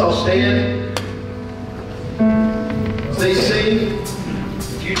today. Let's all stand. As they sing,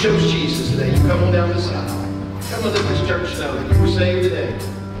 if you chose Jesus today, you come on down this aisle. Come and let this church know that you were saved today.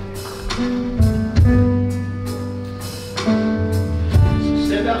 So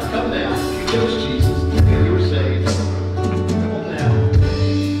step out and come now. If you chose Jesus today, you were saved. Come on now.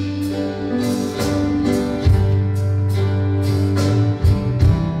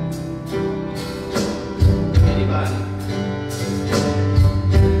 Anybody?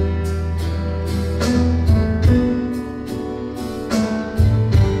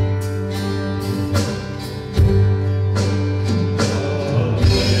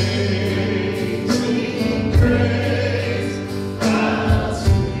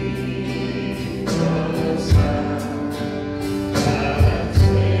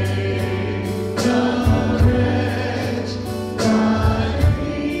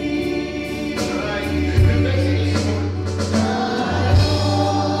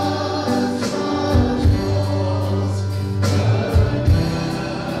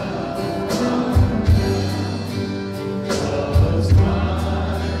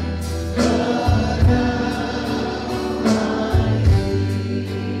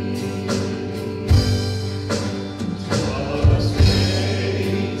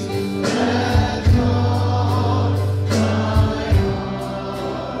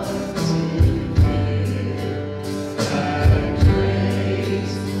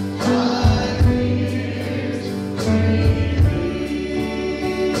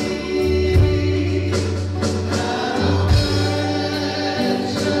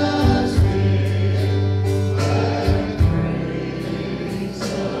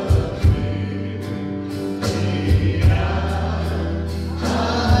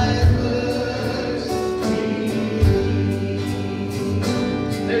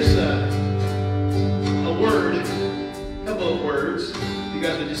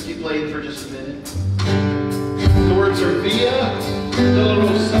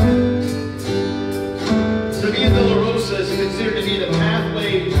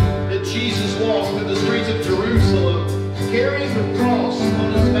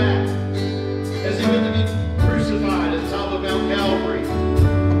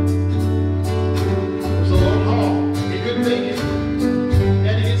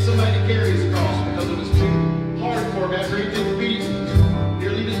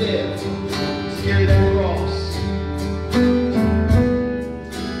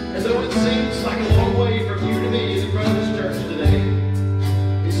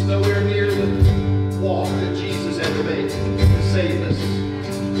 Save us.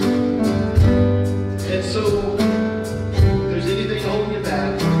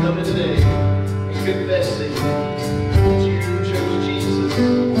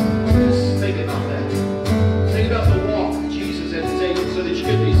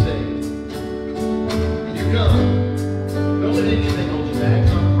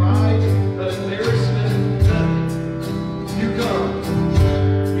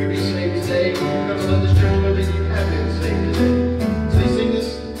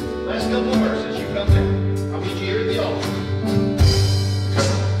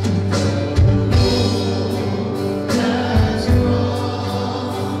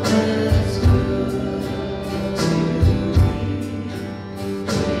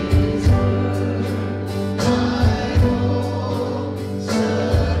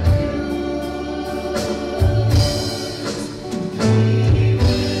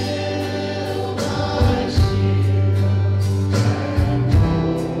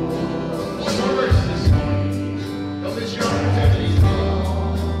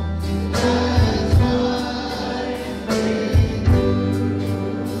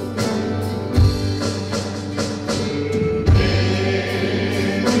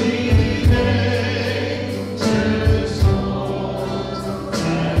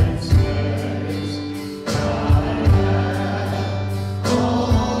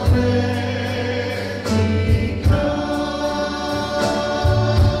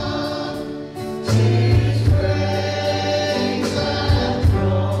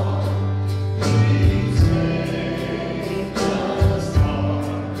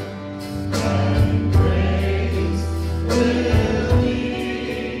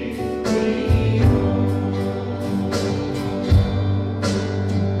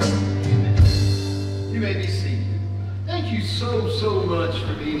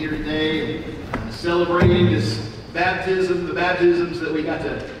 baptisms that we got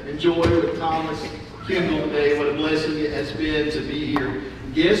to enjoy with Thomas Kendall today. What a blessing it has been to be here.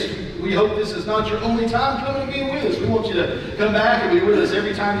 Yes, we hope this is not your only time coming and being with us. We want you to come back and be with us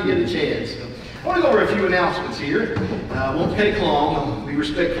every time you get a chance. I want to go over a few announcements here. Won't take long. I'll be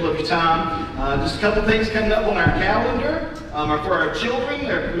respectful of your time. Just a couple things coming up on our calendar. For our children,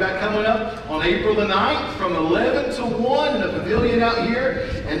 we've got coming up on April the 9th from 11 to 1 in the pavilion out here,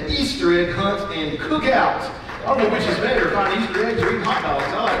 an Easter egg hunt and cookout. I don't know which is better, find Easter eggs or eating hot dogs.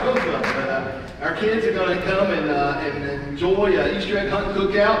 I like both of them. Our kids are going to come and enjoy Easter egg hunt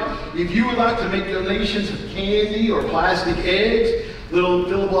cookout. If you would like to make donations of candy or plastic eggs, little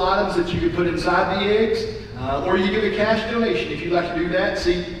fillable items that you could put inside the eggs, or you give a cash donation if you'd like to do that.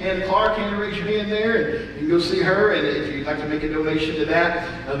 See Hannah Clark, raise your hand there, and you can go see her. And if you'd like to make a donation to that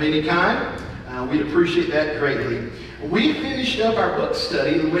of any kind, we'd appreciate that greatly. We finished up our book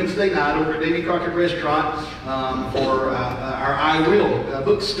study Wednesday night over at Davy Crockett Restaurant for our I Will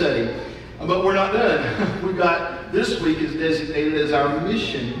book study. But we're not done. We've got, this week is designated as our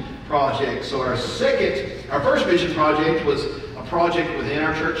mission project. So our first mission project was a project within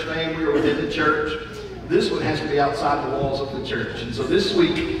our church family or within the church. This one has to be outside the walls of the church. And so this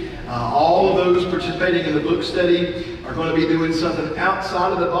week, all of those participating in the book study are going to be doing something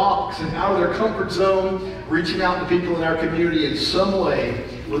outside of the box and out of their comfort zone, reaching out to people in our community in some way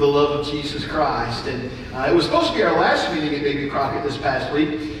with the love of Jesus Christ. And it was supposed to be our last meeting at Davy Crockett this past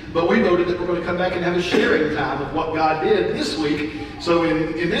week, but we voted that we're going to come back and have a sharing time of what God did this week. So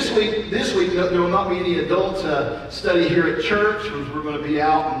in this week, there will not be any adult study here at church. We're going to be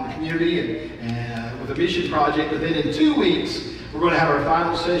out in the community and with a mission project. But then in 2 weeks, we're going to have our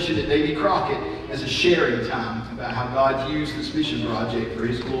final session at Davy Crockett as a sharing time about how God used this mission project for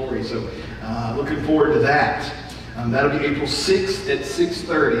His glory. So looking forward to that. That'll be April 6th at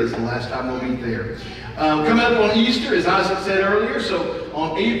 6:30 is the last time we'll meet there. Coming up on Easter, as Isaac said earlier, so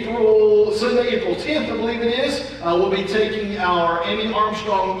on Sunday, April 10th, I believe it is, we'll be taking our Amy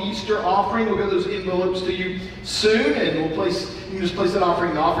Armstrong Easter offering. We'll get those envelopes to you soon, and you can just place that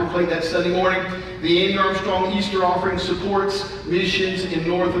offering in the offering plate that Sunday morning. The Amy Armstrong Easter offering supports missions in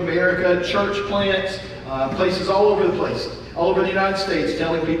North America, church plants, places all over the place, all over the United States,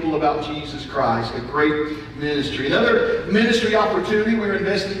 telling people about Jesus Christ. A great ministry. Another ministry opportunity we're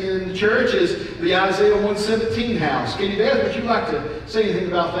investing in the church is the Isaiah 117 house. Katie Beth, would you like to say anything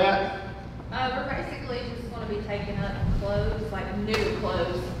about that? We're basically just going to be taking up clothes, like new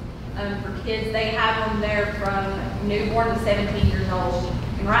clothes, for kids. They have them there from newborn to 17 years old.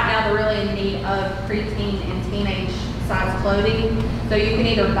 And right now they're really in need of preteen and teenage size clothing. So you can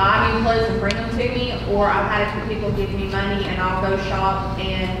either buy new clothes and bring them to me, or I've had a few people give me money and I'll go shop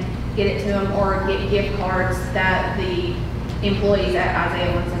and get it to them, or get gift cards that the employees at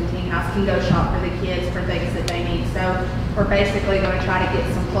Isaiah 117 house can go shop for the kids for things that they need. So we're basically going to try to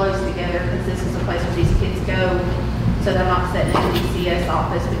get some clothes together, because this is a place where these kids go, so they're not sitting in the DCS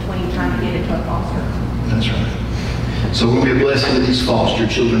office between trying to get into a foster. That's right. So we'll be a blessing to these foster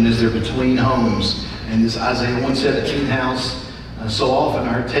children as they're between homes. And this Isaiah 117 house, so often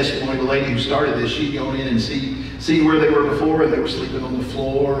our testimony, the lady who started this, she'd go in and see where they were before, and they were sleeping on the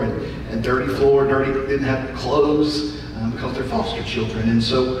floor and dirty floor, didn't have clothes because they're foster children. And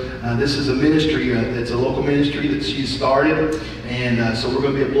so this is a ministry that's a local ministry that she started, and so we're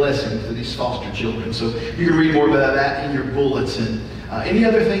going to be a blessing to these foster children. So you can read more about that in your bulletin. Any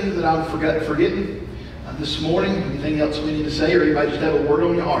other things that I'm forgetting this morning? Anything else we need to say, or anybody just have a word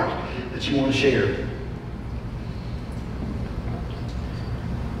on your heart that you want to share?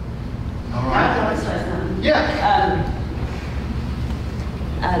 All right. I want to say something. Yeah.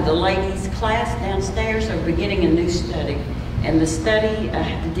 The ladies' class downstairs are beginning a new study, and the study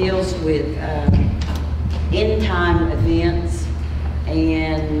deals with end-time events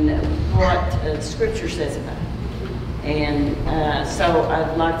and what Scripture says about it. And so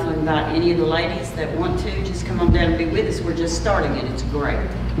I'd like to invite any of the ladies that want to just come on down and be with us. We're just starting it. It's great.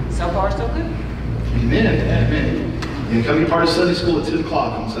 So far, so good. Amen. Amen. You come be part of Sunday school at 10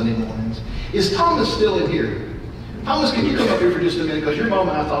 o'clock on Sunday mornings. Is Thomas still in here? Thomas, can you come up here for just a minute? Because your mom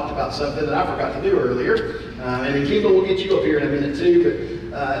and I talked about something that I forgot to do earlier. And then Kendall will get you up here in a minute too.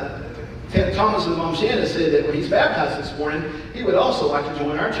 But Thomas's mom Shanna said that when he's baptized this morning, he would also like to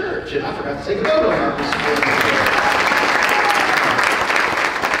join our church. And I forgot to take a note on that this morning.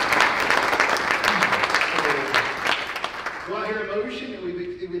 Do I hear a motion that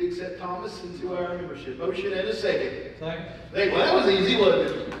we'd accept Thomas into our membership? Motion and a second. Second. Hey, well, that was easy, wasn't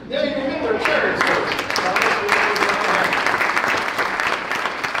it? Yeah, you remember our church.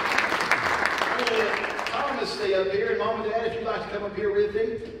 Thomas, stay up here, and Mom and Dad, if you'd like to come up here with him,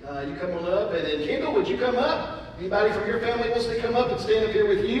 you come on up. And then Kendall, would you come up? Anybody from your family wants to come up and stand up here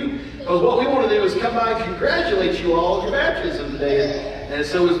with you? Because what we want to do is come by and congratulate you all on your baptism today. And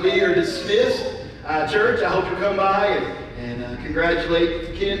so as we are dismissed, church, I hope you'll come by and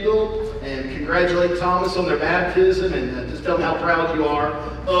congratulate Kendall and congratulate Thomas on their baptism, and just tell them how proud you are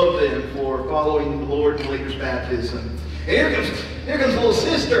of them for following the Lord and leader's baptism. And here comes little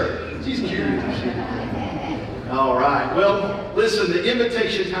sister. She's cute. All right. Well, listen, the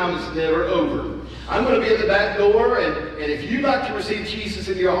invitation time is never over. I'm going to be at the back door, and if you'd like to receive Jesus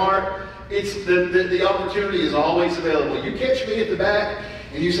in your heart, it's the opportunity is always available. You catch me at the back,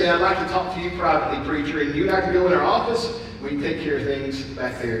 and you say, I'd like to talk to you privately, preacher, and you and I can go in our office. We can take care of things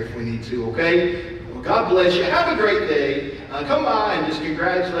back there if we need to, okay? Well, God bless you. Have a great day. Come by and just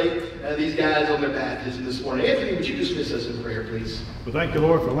congratulate these guys on their baptism this morning. Anthony, would you dismiss us in prayer, please? Well, thank you,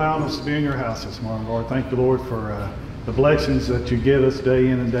 Lord, for allowing us to be in your house this morning, Lord. Thank you, Lord, for the blessings that you give us day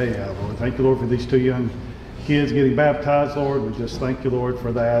in and day out, Lord. Thank you, Lord, for these two young kids getting baptized, Lord. We just thank you, Lord,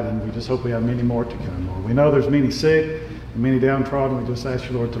 for that, and we just hope we have many more to come, Lord. We know there's many sick and many downtrodden. We just ask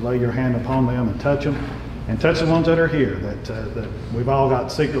you, Lord, to lay your hand upon them and touch them. And touch the ones that are here, that we've all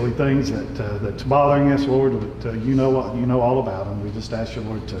got secretly things that's bothering us, Lord, that you know all about them. We just ask you,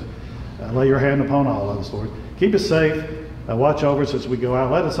 Lord, to lay your hand upon all of us, Lord. Keep us safe. Watch over us as we go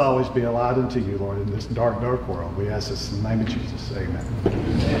out. Let us always be a light unto you, Lord, in this dark, dark world. We ask this in the name of Jesus.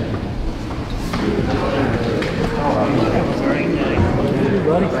 Amen.